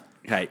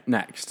 Okay,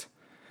 next.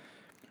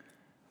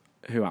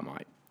 Who am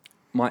I?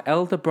 My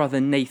elder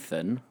brother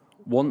Nathan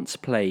once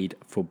played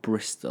for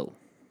Bristol.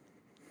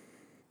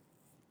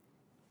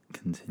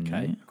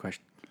 Continue. Okay.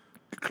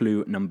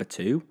 Clue number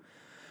 2.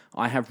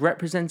 I have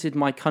represented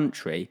my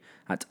country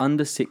at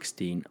under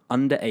 16,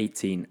 under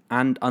 18,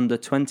 and under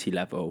 20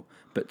 level,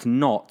 but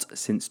not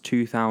since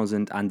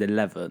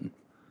 2011.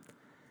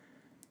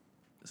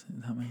 So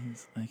that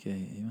means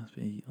he must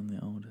be on the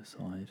older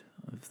side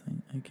of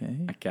things. Okay.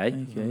 Okay.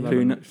 Okay.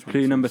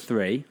 Clue number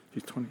 3.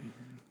 He's 20.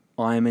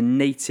 I am a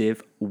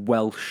native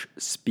Welsh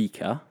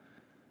speaker.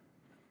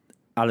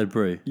 Alan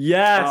Brew.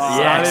 Yes,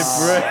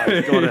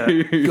 Got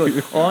it.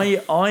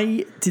 God,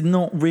 I did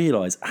not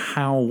realise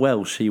how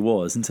Welsh he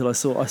was until I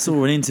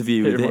saw an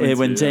interview with Hear him on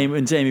when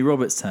interview, Jamie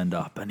Roberts turned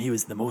up, and he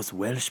was the most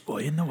Welsh boy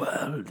in the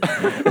world.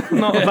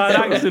 Not a bad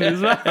accent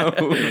as well.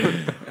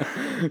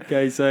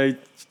 Okay, so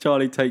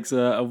Charlie takes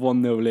a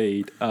 1-0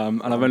 lead,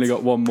 and I've only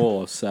got 1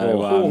 more.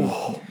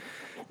 So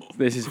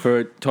this is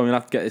for Tom. You'll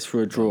have to get this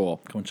for a draw.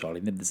 Come on, Charlie,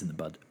 nip this in the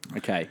bud.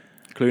 Okay,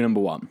 clue number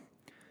 1.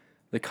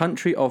 The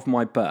country of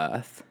my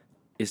birth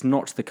is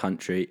not the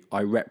country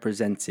I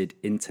represented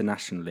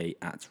internationally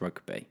at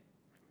rugby.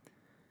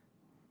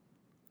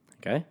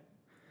 Okay.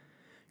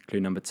 Clue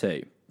number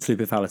 2.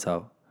 Felipe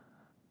Faletau.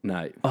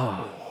 No.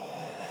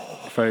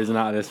 Frozen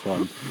out of this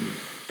one.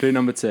 Clue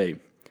number 2.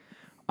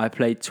 I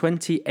played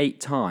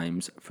 28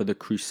 times for the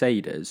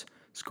Crusaders,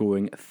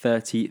 scoring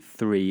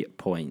 33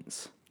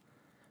 points.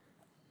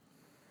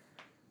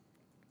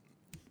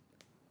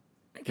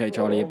 Okay,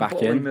 Charlie, you're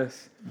back in.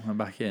 I'm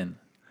back in.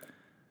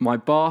 My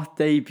Bath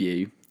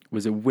debut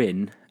was a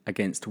win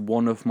against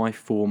one of my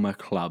former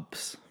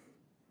clubs.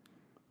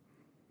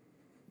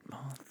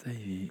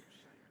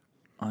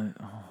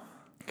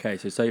 Okay,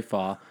 so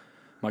far,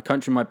 my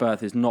country, my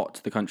birth is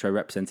not the country I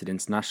represented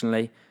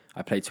internationally.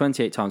 I played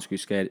 28 times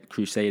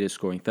Crusaders,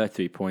 scoring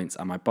 33 points,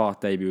 and my Bath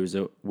debut was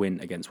a win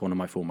against one of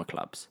my former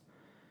clubs.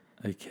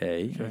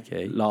 Okay.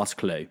 Last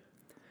clue.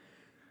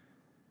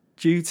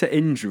 Due to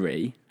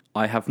injury,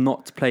 I have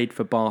not played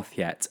for Bath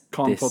yet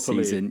Can't this bottle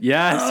season. lead.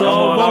 Yes.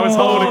 I was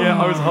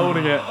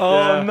holding it.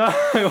 Oh no!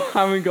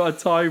 Haven't got a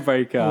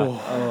tiebreaker.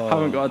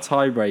 Haven't got a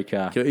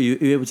tiebreaker. Are you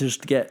able to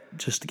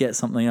just to get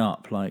something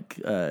up? Like,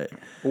 Well,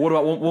 what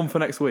about one for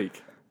next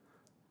week?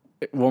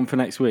 One for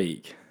next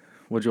week.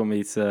 What do you want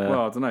me to?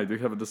 Well, I don't know. Do we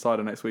have a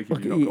decider next week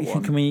if you've not got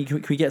one? can we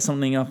get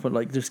something up?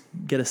 Like, just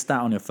get a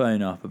stat on your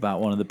phone up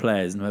about one of the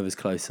players and whoever's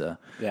closer.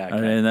 Yeah, okay.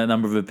 I mean, that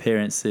number of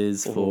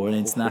appearances for an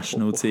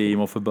international team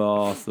or for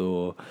Bath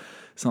or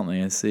something,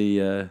 and see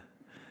how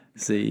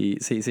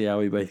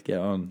we both get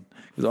on.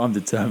 Because I'm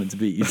determined to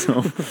beat you,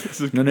 Tom.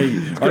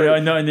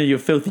 I know you're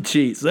filthy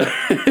cheats.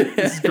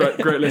 This is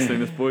great listening,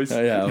 this boys. Oh,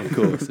 yeah,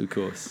 of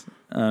course.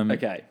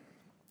 Okay.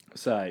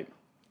 So.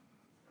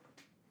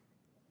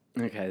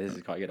 Okay, this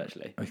is quite good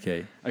actually.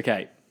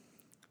 Okay.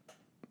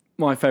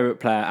 My favourite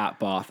player at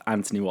Bath,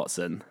 Anthony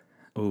Watson.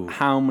 Ooh.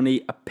 How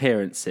many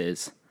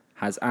appearances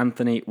has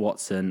Anthony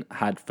Watson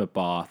had for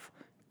Bath?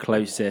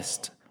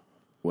 Closest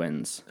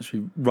wins.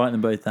 Should we write them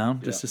both down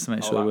just to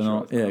make sure we're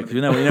not? actually, Yeah, because we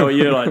know what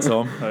you're like,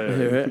 Tom. Oh,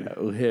 yeah.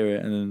 We'll hear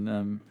it, and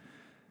then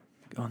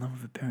number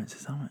of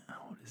appearances. How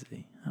old is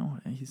he?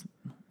 He's.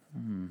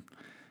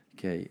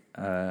 Okay,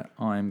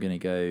 I'm gonna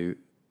go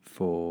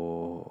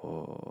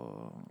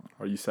for.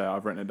 Or you say it,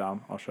 I've written it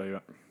down. I'll show you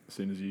it as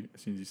soon as you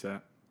say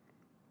it.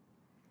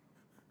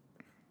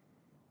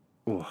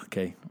 Oh,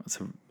 okay.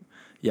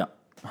 Yeah.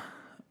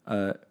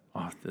 Okay.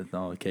 How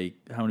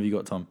many have you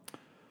got, Tom?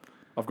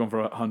 I've gone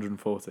for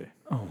 140.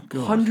 Oh God.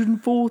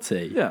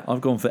 140? Yeah.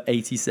 I've gone for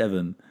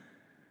 87.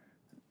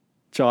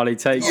 Charlie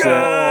takes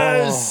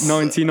it.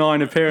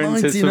 99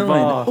 appearances for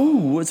Bath.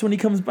 Oh, it's when he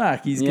comes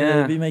back. He's going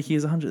Yeah. to be making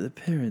his 100th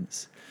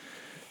appearance.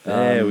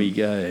 There we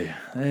go.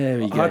 I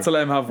had to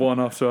let him have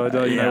one after I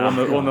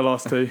won the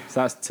last two.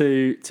 So that's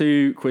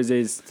two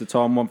quizzes to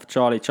Tom, one for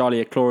Charlie. Charlie,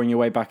 you're clawing your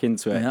way back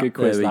into it. Yeah, Good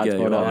quiz, there we lads.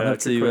 go. Well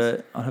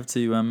done. I'll have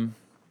to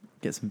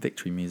get some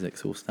victory music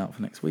sourced out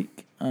for next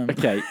week.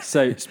 Okay,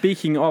 so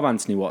speaking of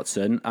Anthony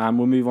Watson,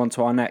 we'll move on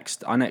to our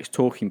next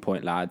talking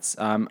point, lads,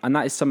 and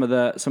that is some of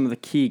the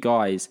key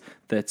guys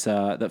that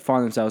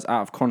find themselves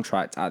out of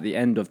contract at the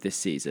end of this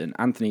season.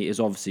 Anthony is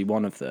obviously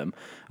one of them.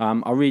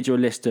 I'll read you a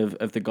list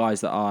of the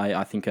guys that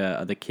I think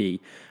are the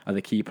key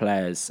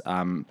players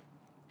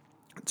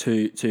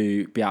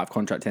to be out of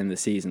contract at the end of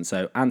the season.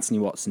 So Anthony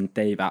Watson,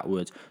 Dave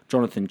Atwood,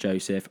 Jonathan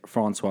Joseph,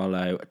 Francois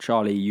Lowe,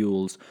 Charlie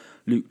Ewells,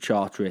 Luke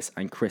Charteris,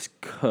 and Chris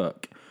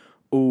Cook.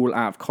 All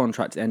out of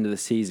contract at the end of the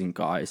season,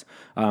 guys.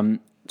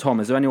 Tom,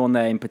 is there anyone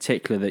there in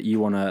particular that you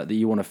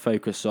wanna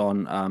focus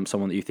on?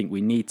 Someone that you think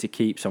we need to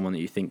keep, someone that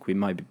you think we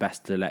might be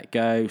best to let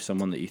go,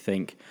 someone that you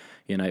think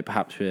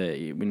perhaps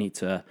we need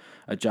to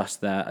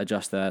adjust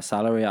their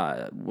salary.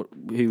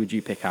 Who would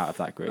you pick out of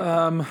that group?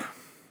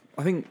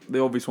 I think the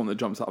obvious one that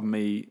jumps out at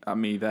me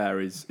there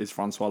is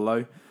Francois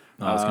Lowe.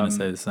 I was going to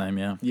say the same.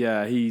 Yeah.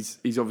 Yeah, he's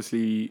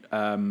obviously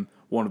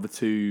one of the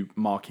two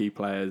marquee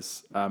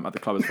players at the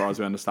club as far as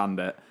we understand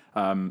it.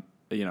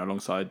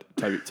 Alongside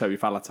Toby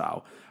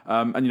Faletau.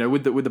 And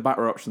with the back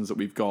row options that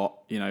we've got,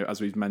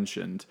 as we've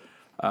mentioned,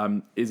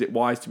 is it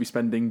wise to be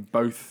spending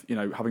both,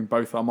 having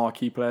both our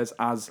marquee players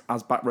as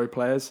back row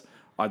players?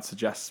 I'd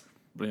suggest,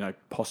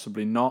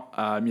 possibly not.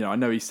 I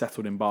know he's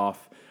settled in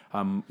Bath,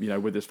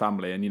 with his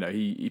family, and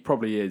he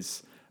probably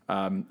is.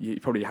 He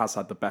probably has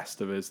had the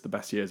best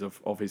years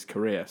of his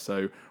career.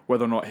 So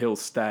whether or not he'll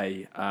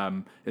stay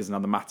is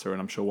another matter, and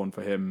I'm sure one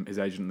for him, his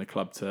agent, and the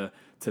club to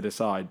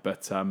decide.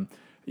 But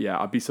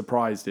I'd be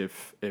surprised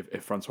if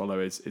Francois Lowe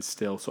is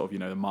still sort of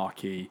the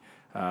marquee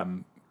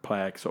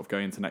player sort of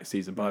going into next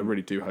season. But I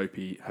really do hope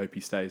he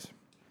stays.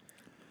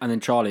 And then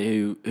Charlie,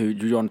 who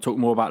do you want to talk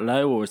more about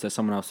Lowe, or is there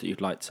someone else that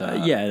you'd like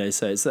to?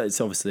 So it's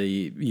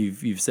obviously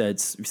you've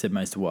said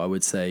most of what I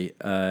would say,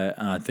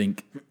 and I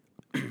think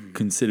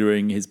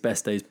considering his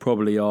best days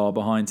probably are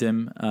behind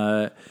him,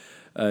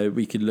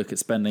 we could look at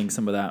spending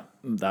some of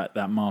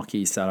that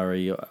marquee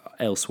salary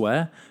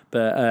elsewhere.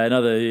 But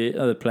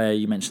another player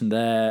you mentioned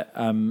there,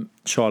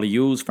 Charlie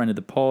Ewells, friend of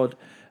the pod.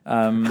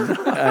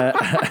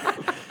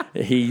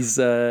 He's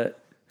a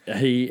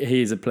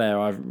player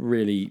I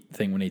really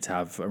think we need to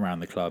have around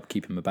the club,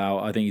 keep him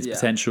about. I think he's a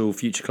potential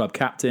future club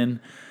captain.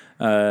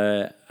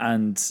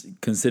 And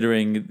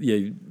considering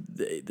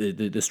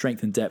the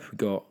strength and depth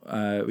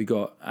we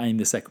got in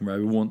the second row,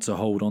 we want to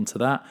hold on to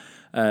that.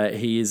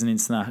 He is an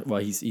international.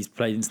 Well, he's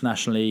played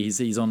internationally.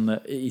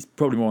 He's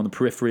probably more on the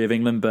periphery of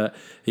England, but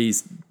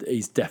he's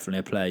definitely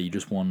a player you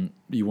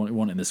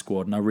want in the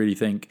squad. And I really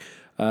think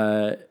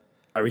that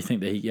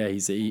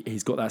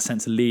he's got that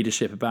sense of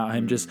leadership about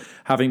him. Just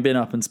having been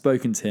up and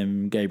spoken to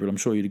him, Gabriel, I'm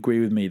sure you'd agree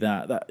with me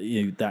that that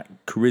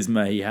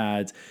charisma he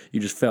had,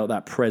 you just felt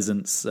that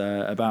presence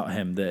about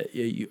him that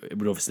it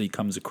would obviously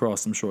comes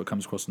across. I'm sure it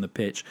comes across on the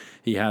pitch.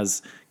 He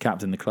has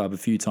captained the club a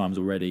few times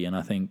already, and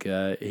I think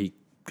he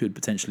could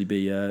potentially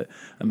be a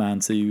man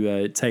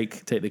to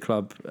take the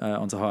club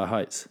onto higher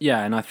heights.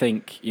 Yeah, and I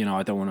think,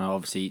 I don't want to,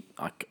 obviously,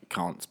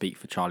 can't speak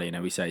for Charlie.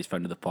 We say he's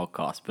friend of the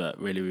podcast, but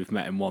really we've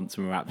met him once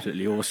and we're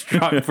absolutely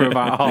awestruck for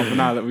about half an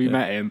hour that we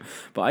met him.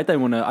 But I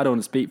don't want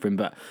to speak for him,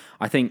 but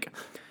I think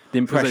the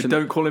impression...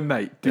 Don't call him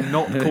mate. Do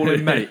not call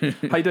him mate.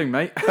 How you doing,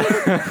 mate?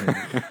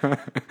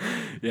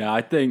 Yeah,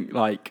 I think,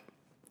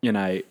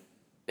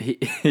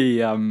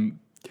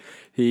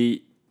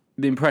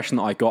 the impression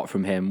that I got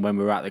from him when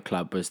we were at the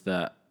club was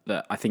that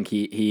I think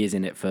he is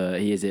in it for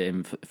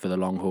the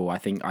long haul. I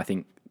think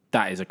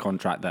that is a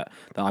contract that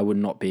I would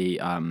not be.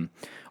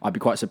 I'd be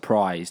quite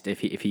surprised if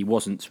he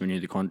wasn't to renew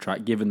the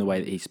contract, given the way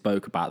that he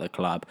spoke about the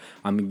club.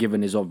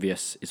 Given his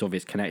obvious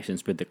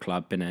connections with the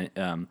club, been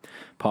a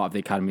part of the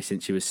academy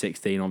since he was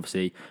 16.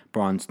 Obviously,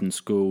 Bryanston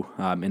School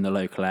in the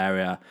local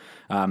area.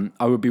 That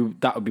would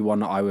be one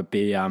that I would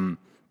be.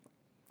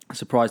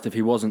 Surprised if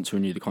he wasn't to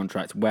renew the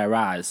contract.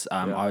 Whereas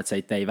I would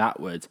say Dave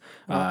Atwood,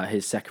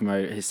 his second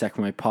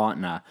row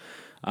partner,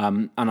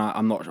 and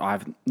I'm not.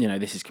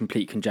 This is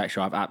complete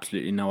conjecture. I have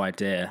absolutely no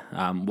idea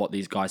what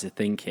these guys are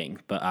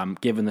thinking.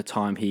 But given the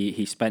time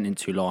he spent in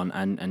Toulon,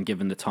 and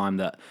given the time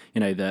that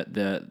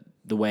the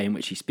way in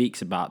which he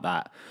speaks about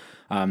that.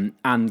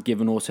 And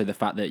given also the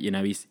fact that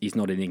he's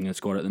not in the England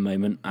squad at the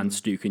moment, and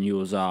Stuke and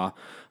Ewells are,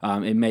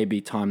 it may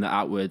be time that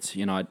Atwood,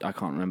 I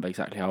can't remember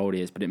exactly how old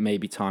he is, but it may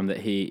be time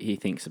that he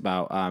thinks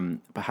about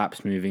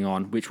perhaps moving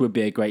on, which would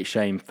be a great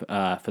shame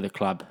for the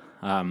club.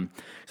 So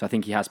I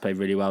think he has played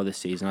really well this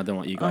season. I don't know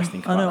what you guys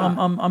think about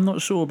that. I'm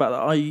not sure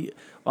about that.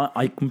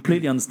 I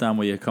completely understand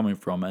where you're coming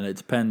from, and it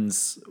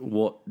depends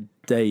what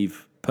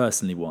Dave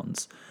personally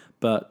wants.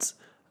 But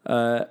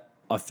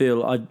I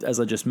feel, as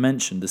I just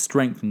mentioned, the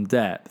strength and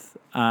depth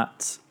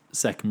at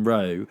second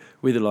row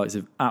with the likes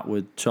of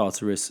Atwood,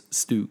 Charteris,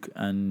 Stuke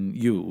and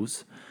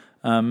Ewells,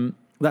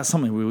 that's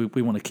something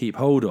we want to keep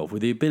hold of.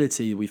 With the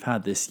ability we've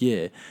had this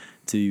year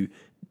to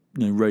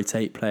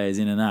rotate players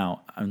in and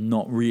out and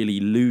not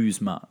really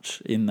lose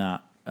much in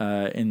that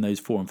in those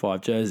 4 and 5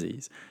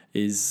 jerseys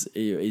is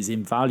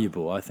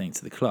invaluable, I think,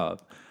 to the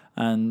club.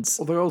 And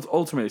although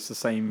ultimately it's the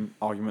same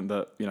argument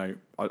that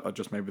I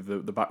just made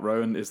with the back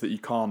row, and is that you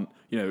can't,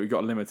 you've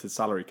got a limited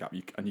salary cap,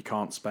 and you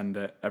can't spend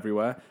it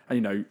everywhere.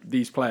 And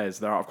these players,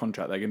 they're out of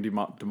contract, they're going to be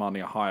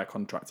demanding a higher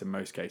contract in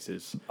most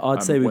cases.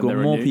 I'd say we've got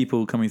more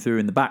people coming through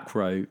in the back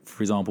row,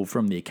 for example,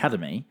 from the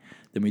academy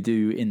than we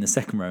do in the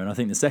second row. And I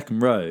think the second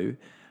row,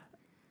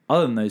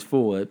 other than those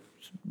 4,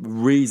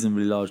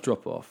 reasonably large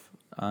drop off.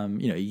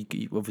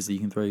 Obviously you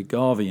can throw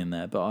Garvey in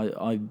there, but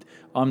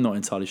I'm not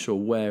entirely sure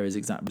where his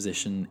exact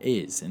position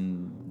is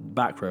in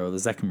back row or the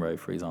second row,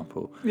 for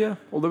example. Yeah,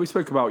 although we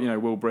spoke about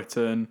Will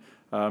Britton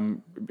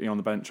being on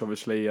the bench,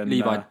 obviously, and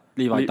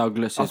Levi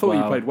Douglas. I thought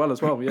he played well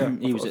as well. Yeah,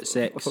 he was at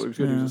 6. I thought he was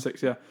good. He was at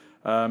 6. Yeah.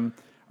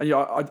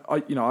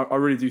 I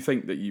really do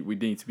think that we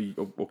need to be,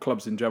 or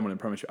clubs in general in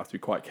Premiership have to be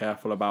quite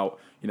careful about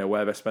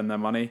where they spend their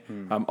money.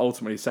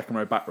 Ultimately, second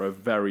row, back row, are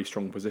very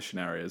strong position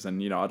areas,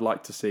 and I'd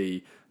like to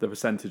see the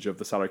percentage of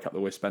the salary cap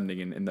that we're spending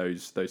in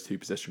those 2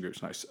 position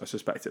groups. And I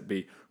suspect it'd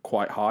be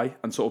quite high.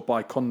 And sort of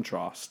by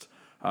contrast,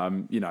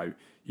 you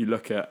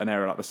look at an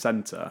area like the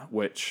centre,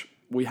 which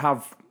we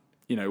have.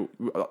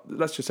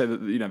 Let's just say that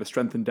the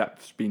strength and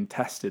depth has been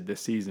tested this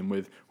season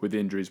with the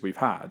injuries we've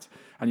had,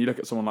 and you look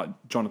at someone like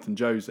Jonathan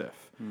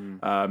Joseph,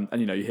 and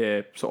you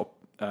hear sort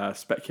of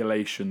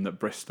speculation that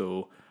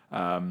Bristol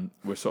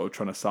were sort of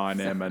trying to sign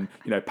him, and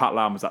Pat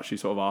Lam was actually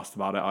sort of asked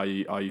about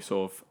it. Are you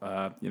sort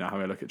of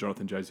having a look at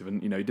Jonathan Joseph?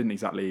 And he didn't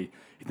exactly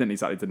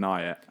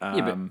deny it.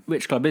 But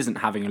which club isn't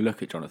having a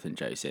look at Jonathan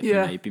Joseph?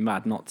 Yeah. You'd be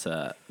mad not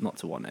to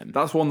want him.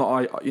 That's one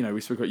that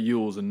we spoke about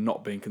Ewells and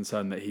not being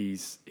concerned that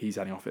he's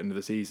heading off at the end of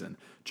the season.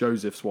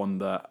 Joseph's one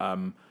that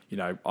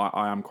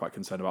I am quite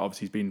concerned about.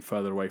 Obviously, he's been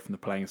further away from the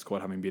playing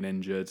squad, having been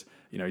injured.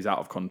 He's out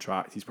of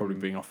contract. He's probably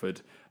being offered,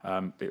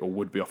 or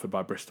would be offered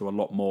by Bristol, a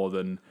lot more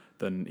than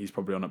he's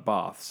probably on at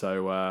Bath.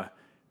 So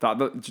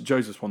that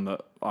Joseph's one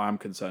that I am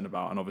concerned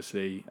about, and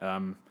obviously,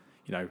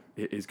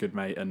 his good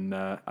mate and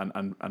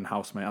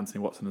housemate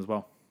Anthony Watson as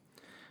well.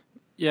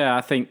 Yeah,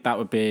 I think it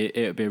would be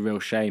a real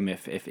shame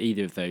if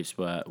either of those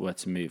were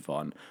to move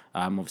on.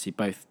 Obviously,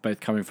 both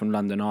coming from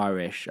London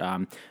Irish,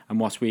 and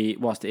whilst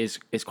it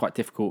is quite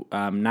difficult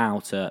now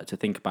to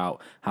think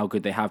about how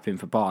good they have been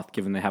for Bath,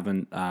 given they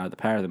haven't the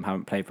pair of them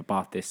haven't played for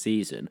Bath this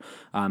season,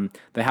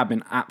 they have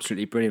been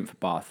absolutely brilliant for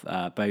Bath,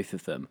 both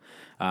of them,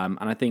 and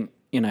I think.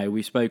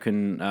 We've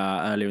spoken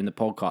earlier in the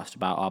podcast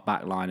about our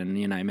back line and,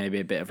 maybe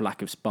a bit of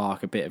lack of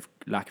spark, a bit of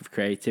lack of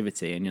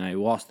creativity. And,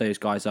 whilst those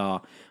guys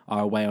are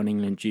away on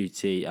England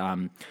duty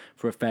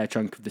for a fair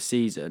chunk of the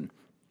season,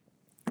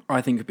 I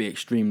think it'd be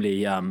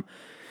extremely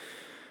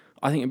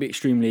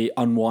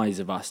unwise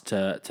of us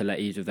to let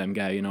either of them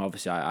go.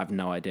 Obviously I have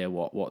no idea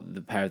what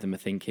the pair of them are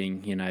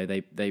thinking.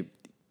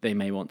 They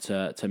may want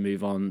to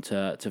move on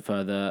to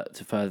further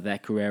their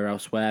career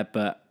elsewhere,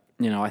 but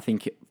I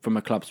think from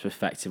a club's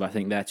perspective, I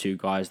think they're 2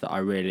 guys that I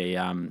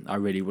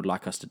really would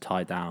like us to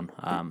tie down.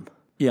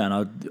 Yeah,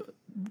 and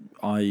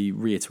I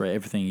reiterate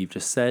everything you've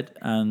just said,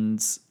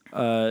 and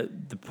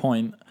the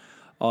point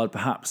I'd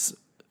perhaps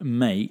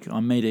make, I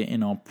made it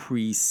in our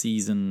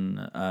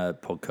pre-season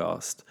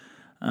podcast,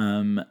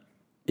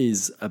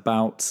 is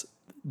about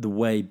the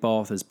way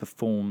Bath has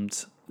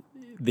performed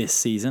this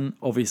season.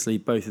 Obviously,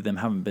 both of them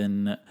haven't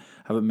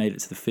made it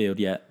to the field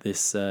yet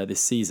this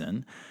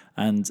season,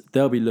 and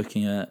they'll be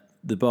looking at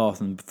the Bath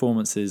and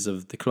performances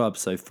of the club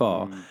so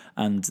far,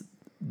 and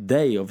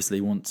they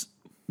obviously want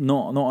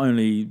not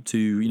only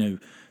to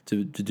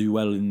do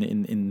well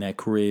in their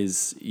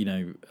careers,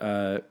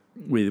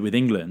 with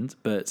England,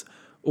 but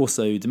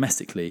also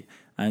domestically,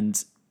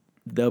 and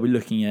they'll be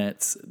looking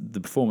at the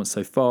performance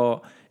so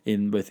far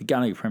in both the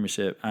Gallagher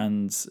Premiership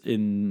and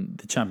in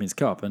the Champions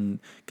Cup, and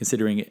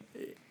considering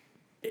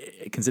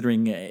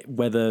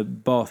whether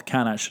Bath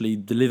can actually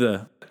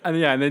deliver.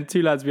 And then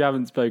two lads we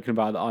haven't spoken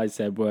about that I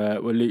said were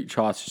Luke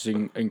Charters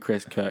and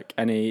Chris Cook.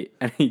 Any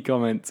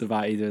comments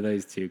about either of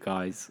those two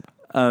guys?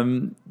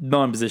 Nine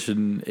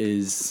position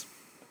is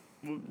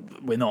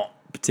we're not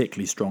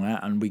particularly strong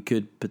at, and we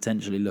could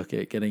potentially look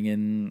at getting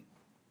in.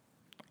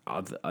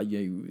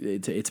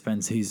 It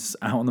depends who's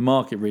out on the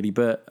market, really,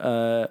 but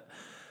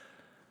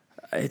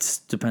it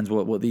depends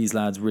what these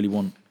lads really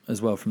want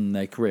as well from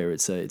their career.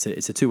 It's a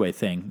two-way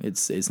thing.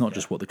 It's not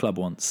just what the club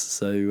wants.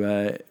 So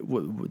it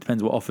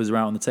depends what offers are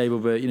out on the table.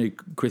 But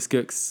Chris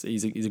Cooks,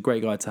 he's a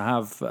great guy to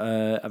have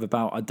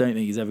about. I don't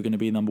think he's ever going to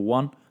be number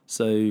one.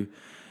 So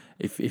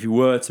if he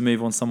were to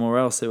move on somewhere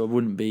else, I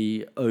wouldn't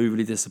be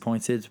overly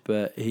disappointed.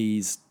 But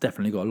he's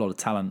definitely got a lot of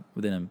talent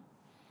within him.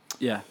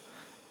 Yeah.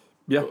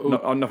 Yeah,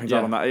 nothing to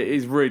add on that. It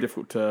is really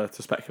difficult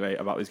to speculate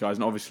about these guys,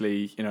 and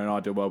obviously, in an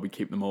ideal world, we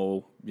keep them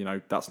all.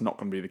 That's not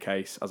going to be the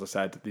case. As I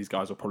said, these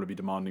guys will probably be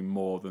demanding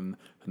more than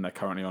they're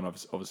currently on.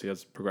 Obviously,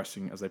 as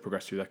they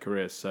progress through their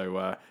careers.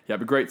 So, it'd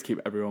be great to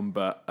keep everyone,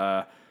 but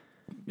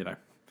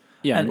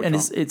Yeah, and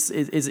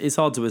it's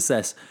hard to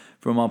assess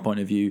from our point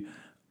of view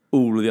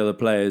all of the other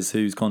players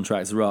whose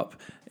contracts are up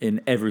in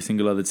every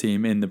single other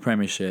team in the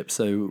Premiership.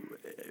 So,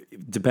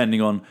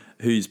 depending on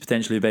who's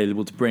potentially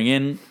available to bring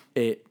in,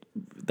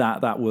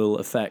 that will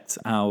affect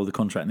how the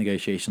contract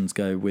negotiations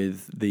go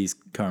with these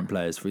current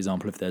players. For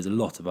example, if there's a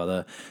lot of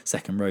other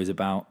second rows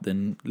about,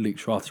 then Luke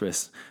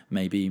Charteris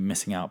may be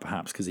missing out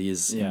perhaps because he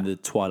is in the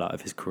twilight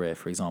of his career,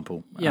 for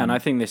example. Yeah, and I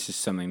think this is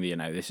something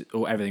that,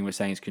 everything we're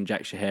saying is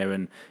conjecture here,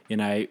 and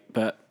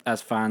but as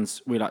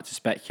fans, we like to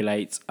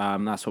speculate.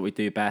 That's what we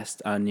do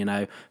best,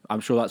 and I'm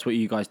sure that's what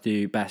you guys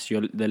do best,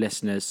 the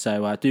listeners.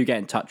 So do get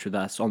in touch with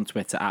us on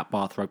Twitter at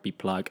Bath Rugby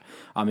Plug.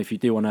 If you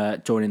do want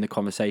to join in the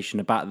conversation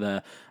about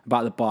the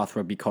Bath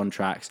Rugby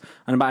contracts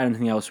and about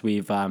anything else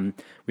we've brought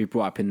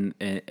up in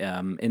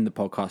the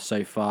podcast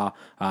so far,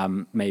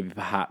 maybe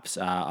perhaps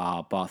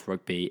our Bath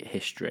Rugby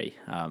history,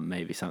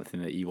 maybe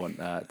something that you want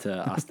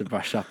us to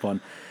brush up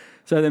on.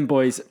 So then,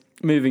 boys,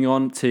 moving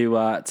on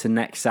to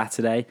next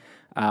Saturday.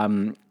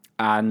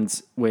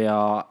 And we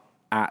are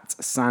at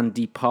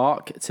Sandy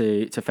Park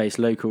to face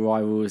local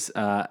rivals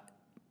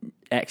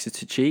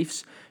Exeter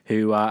Chiefs,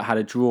 who had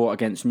a draw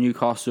against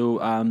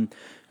Newcastle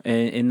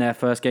in their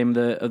first game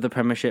of the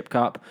Premiership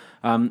Cup.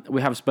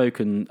 We have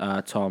spoken,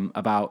 Tom,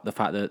 about the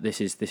fact that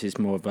this is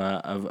more of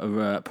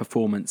a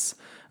performance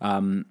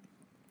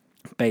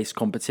based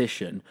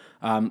competition.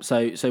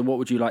 So what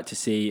would you like to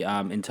see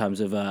in terms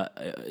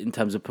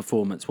of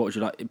performance? What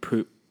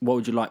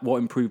what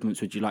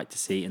improvements would you like to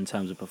see in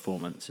terms of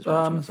performance? Is what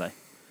I'm trying to say.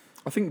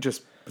 I think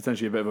just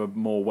potentially a bit of a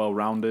more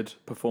well-rounded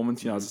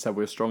performance. As I said,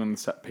 we were strong in the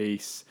set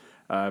piece.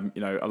 A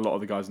lot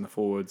of the guys in the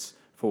forwards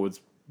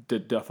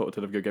did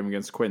a good game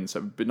against Quinn. So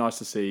it'd be nice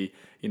to see,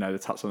 some of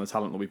the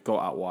talent that we've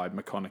got out wide,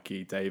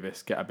 McConaughey,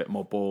 Davis, get a bit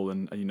more ball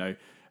and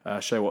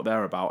show what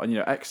they're about. And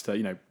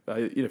Exeter,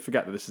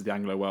 forget that this is the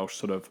Anglo-Welsh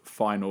sort of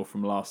final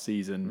from last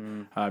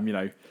season.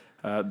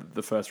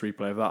 The first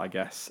replay of that, I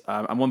guess.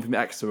 And one thing that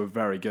Exeter were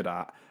very good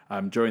at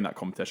during that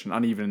competition,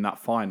 and even in that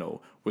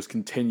final, was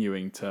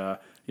continuing to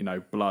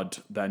blood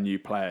their new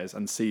players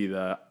and see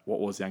what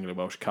was the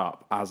Anglo-Welsh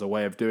Cup as a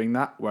way of doing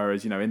that.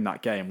 Whereas in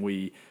that game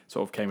we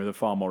sort of came with a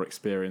far more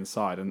experienced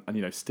side,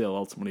 and still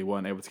ultimately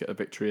weren't able to get the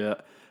victory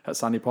at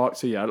Sandy Park.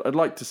 So I'd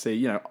like to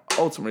see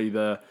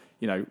ultimately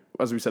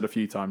as we said a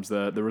few times,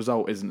 the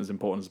result isn't as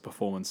important as the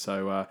performance.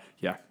 So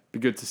be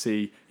good to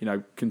see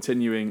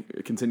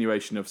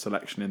continuation of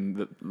selection in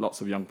that lots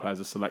of young players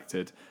are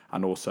selected,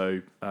 and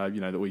also that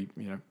we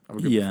have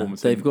a good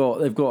performance. They've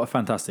got a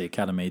fantastic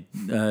academy,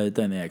 don't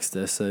they,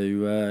 Exeter? So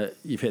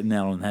you've hit the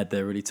nail on the head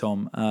there, really,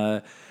 Tom.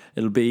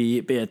 It'll be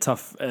a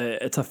tough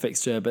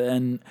fixture, but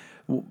then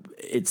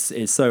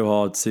it's so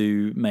hard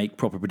to make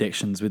proper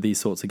predictions with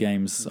these sorts of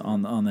games,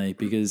 aren't they?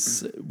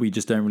 Because we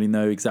just don't really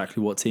know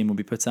exactly what team will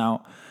be put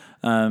out.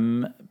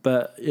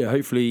 But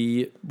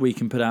hopefully we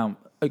can put out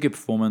a good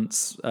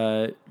performance,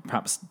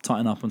 perhaps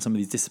tighten up on some of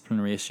these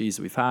disciplinary issues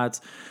that we've had,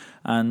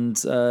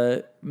 and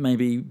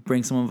maybe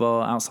bring some of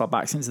our outside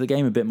backs into the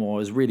game a bit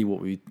more, is really what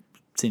we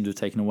seem to have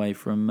taken away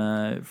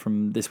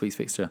from this week's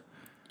fixture.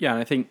 Yeah, and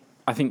I think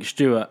I think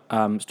Stuart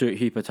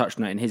Hooper touched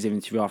on it in his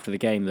interview after the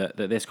game that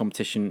this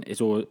competition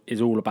is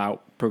all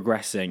about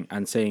progressing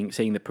and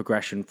seeing the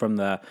progression from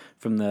the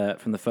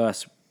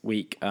first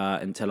week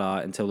until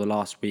the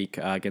last week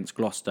against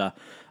Gloucester,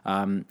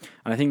 and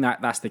I think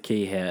that's the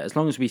key here. As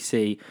long as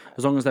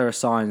there are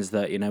signs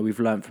that we've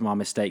learned from our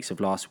mistakes of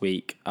last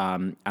week,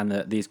 and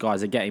that these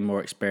guys are getting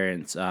more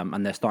experience,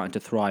 and they're starting to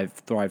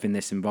thrive in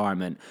this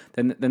environment,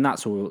 then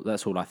that's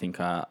all I think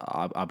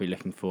I'll be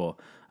looking for.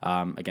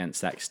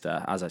 Against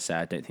Exeter. As I say,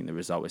 I don't think the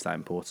result is that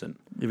important.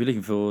 You'll be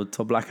looking for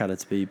Todd Blackadder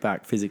to be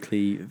back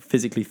physically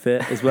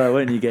fit as well,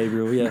 won't you,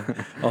 Gabriel?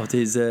 Yeah, after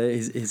his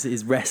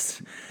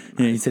rest,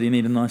 he said he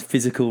needed a nice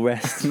physical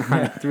rest.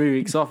 3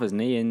 weeks off, isn't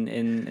he,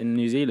 in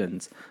New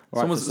Zealand?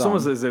 Someone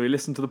says that he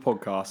listened to the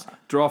podcast,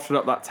 drafted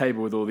up that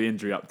table with all the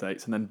injury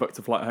updates, and then booked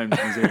a flight home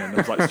to New Zealand. I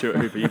was like, Stuart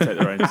Hooper, you take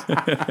the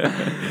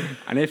reins.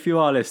 And if you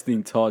are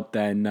listening, Todd,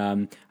 then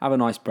have a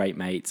nice break,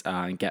 mate,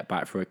 and get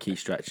back for a key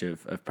stretch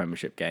of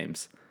Premiership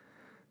games.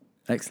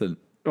 Excellent.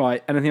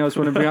 Right, anything else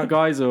you want to bring up,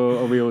 guys, or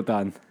are we all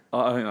done?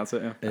 I think that's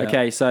it, yeah.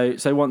 Okay,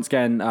 so once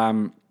again,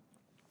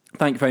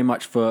 thank you very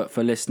much for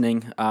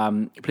listening.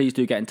 Please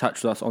do get in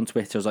touch with us on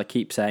Twitter, as I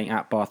keep saying,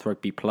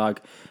 @BathRugbyPlug.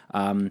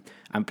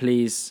 And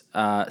please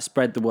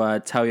spread the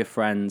word, tell your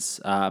friends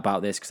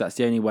about this, because that's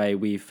the only way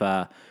we've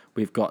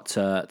got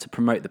to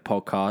promote the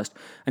podcast.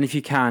 And if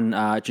you can,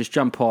 just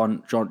jump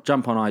on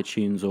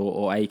iTunes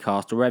or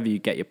Acast or wherever you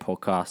get your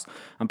podcast,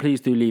 and please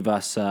do leave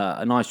us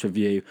a nice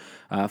review,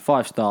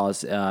 5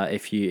 stars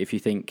if you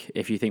think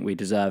we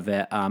deserve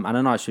it, and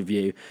a nice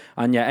review.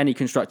 And yeah, any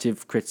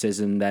constructive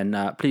criticism,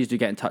 then please do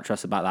get in touch with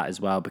us about that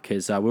as well,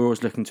 because we're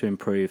always looking to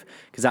improve.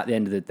 Because at the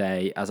end of the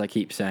day, as I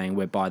keep saying,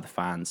 we're by the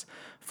fans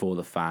for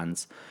the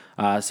fans.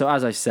 So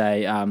as I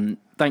say,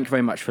 thank you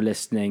very much for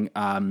listening.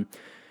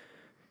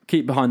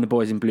 Keep behind the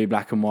boys in blue,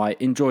 black and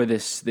white. Enjoy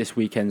this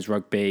weekend's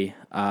rugby.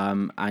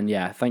 And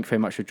yeah, thank you very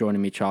much for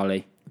joining me,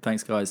 Charlie.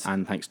 Thanks, guys.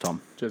 And thanks,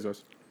 Tom. Cheers,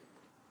 guys.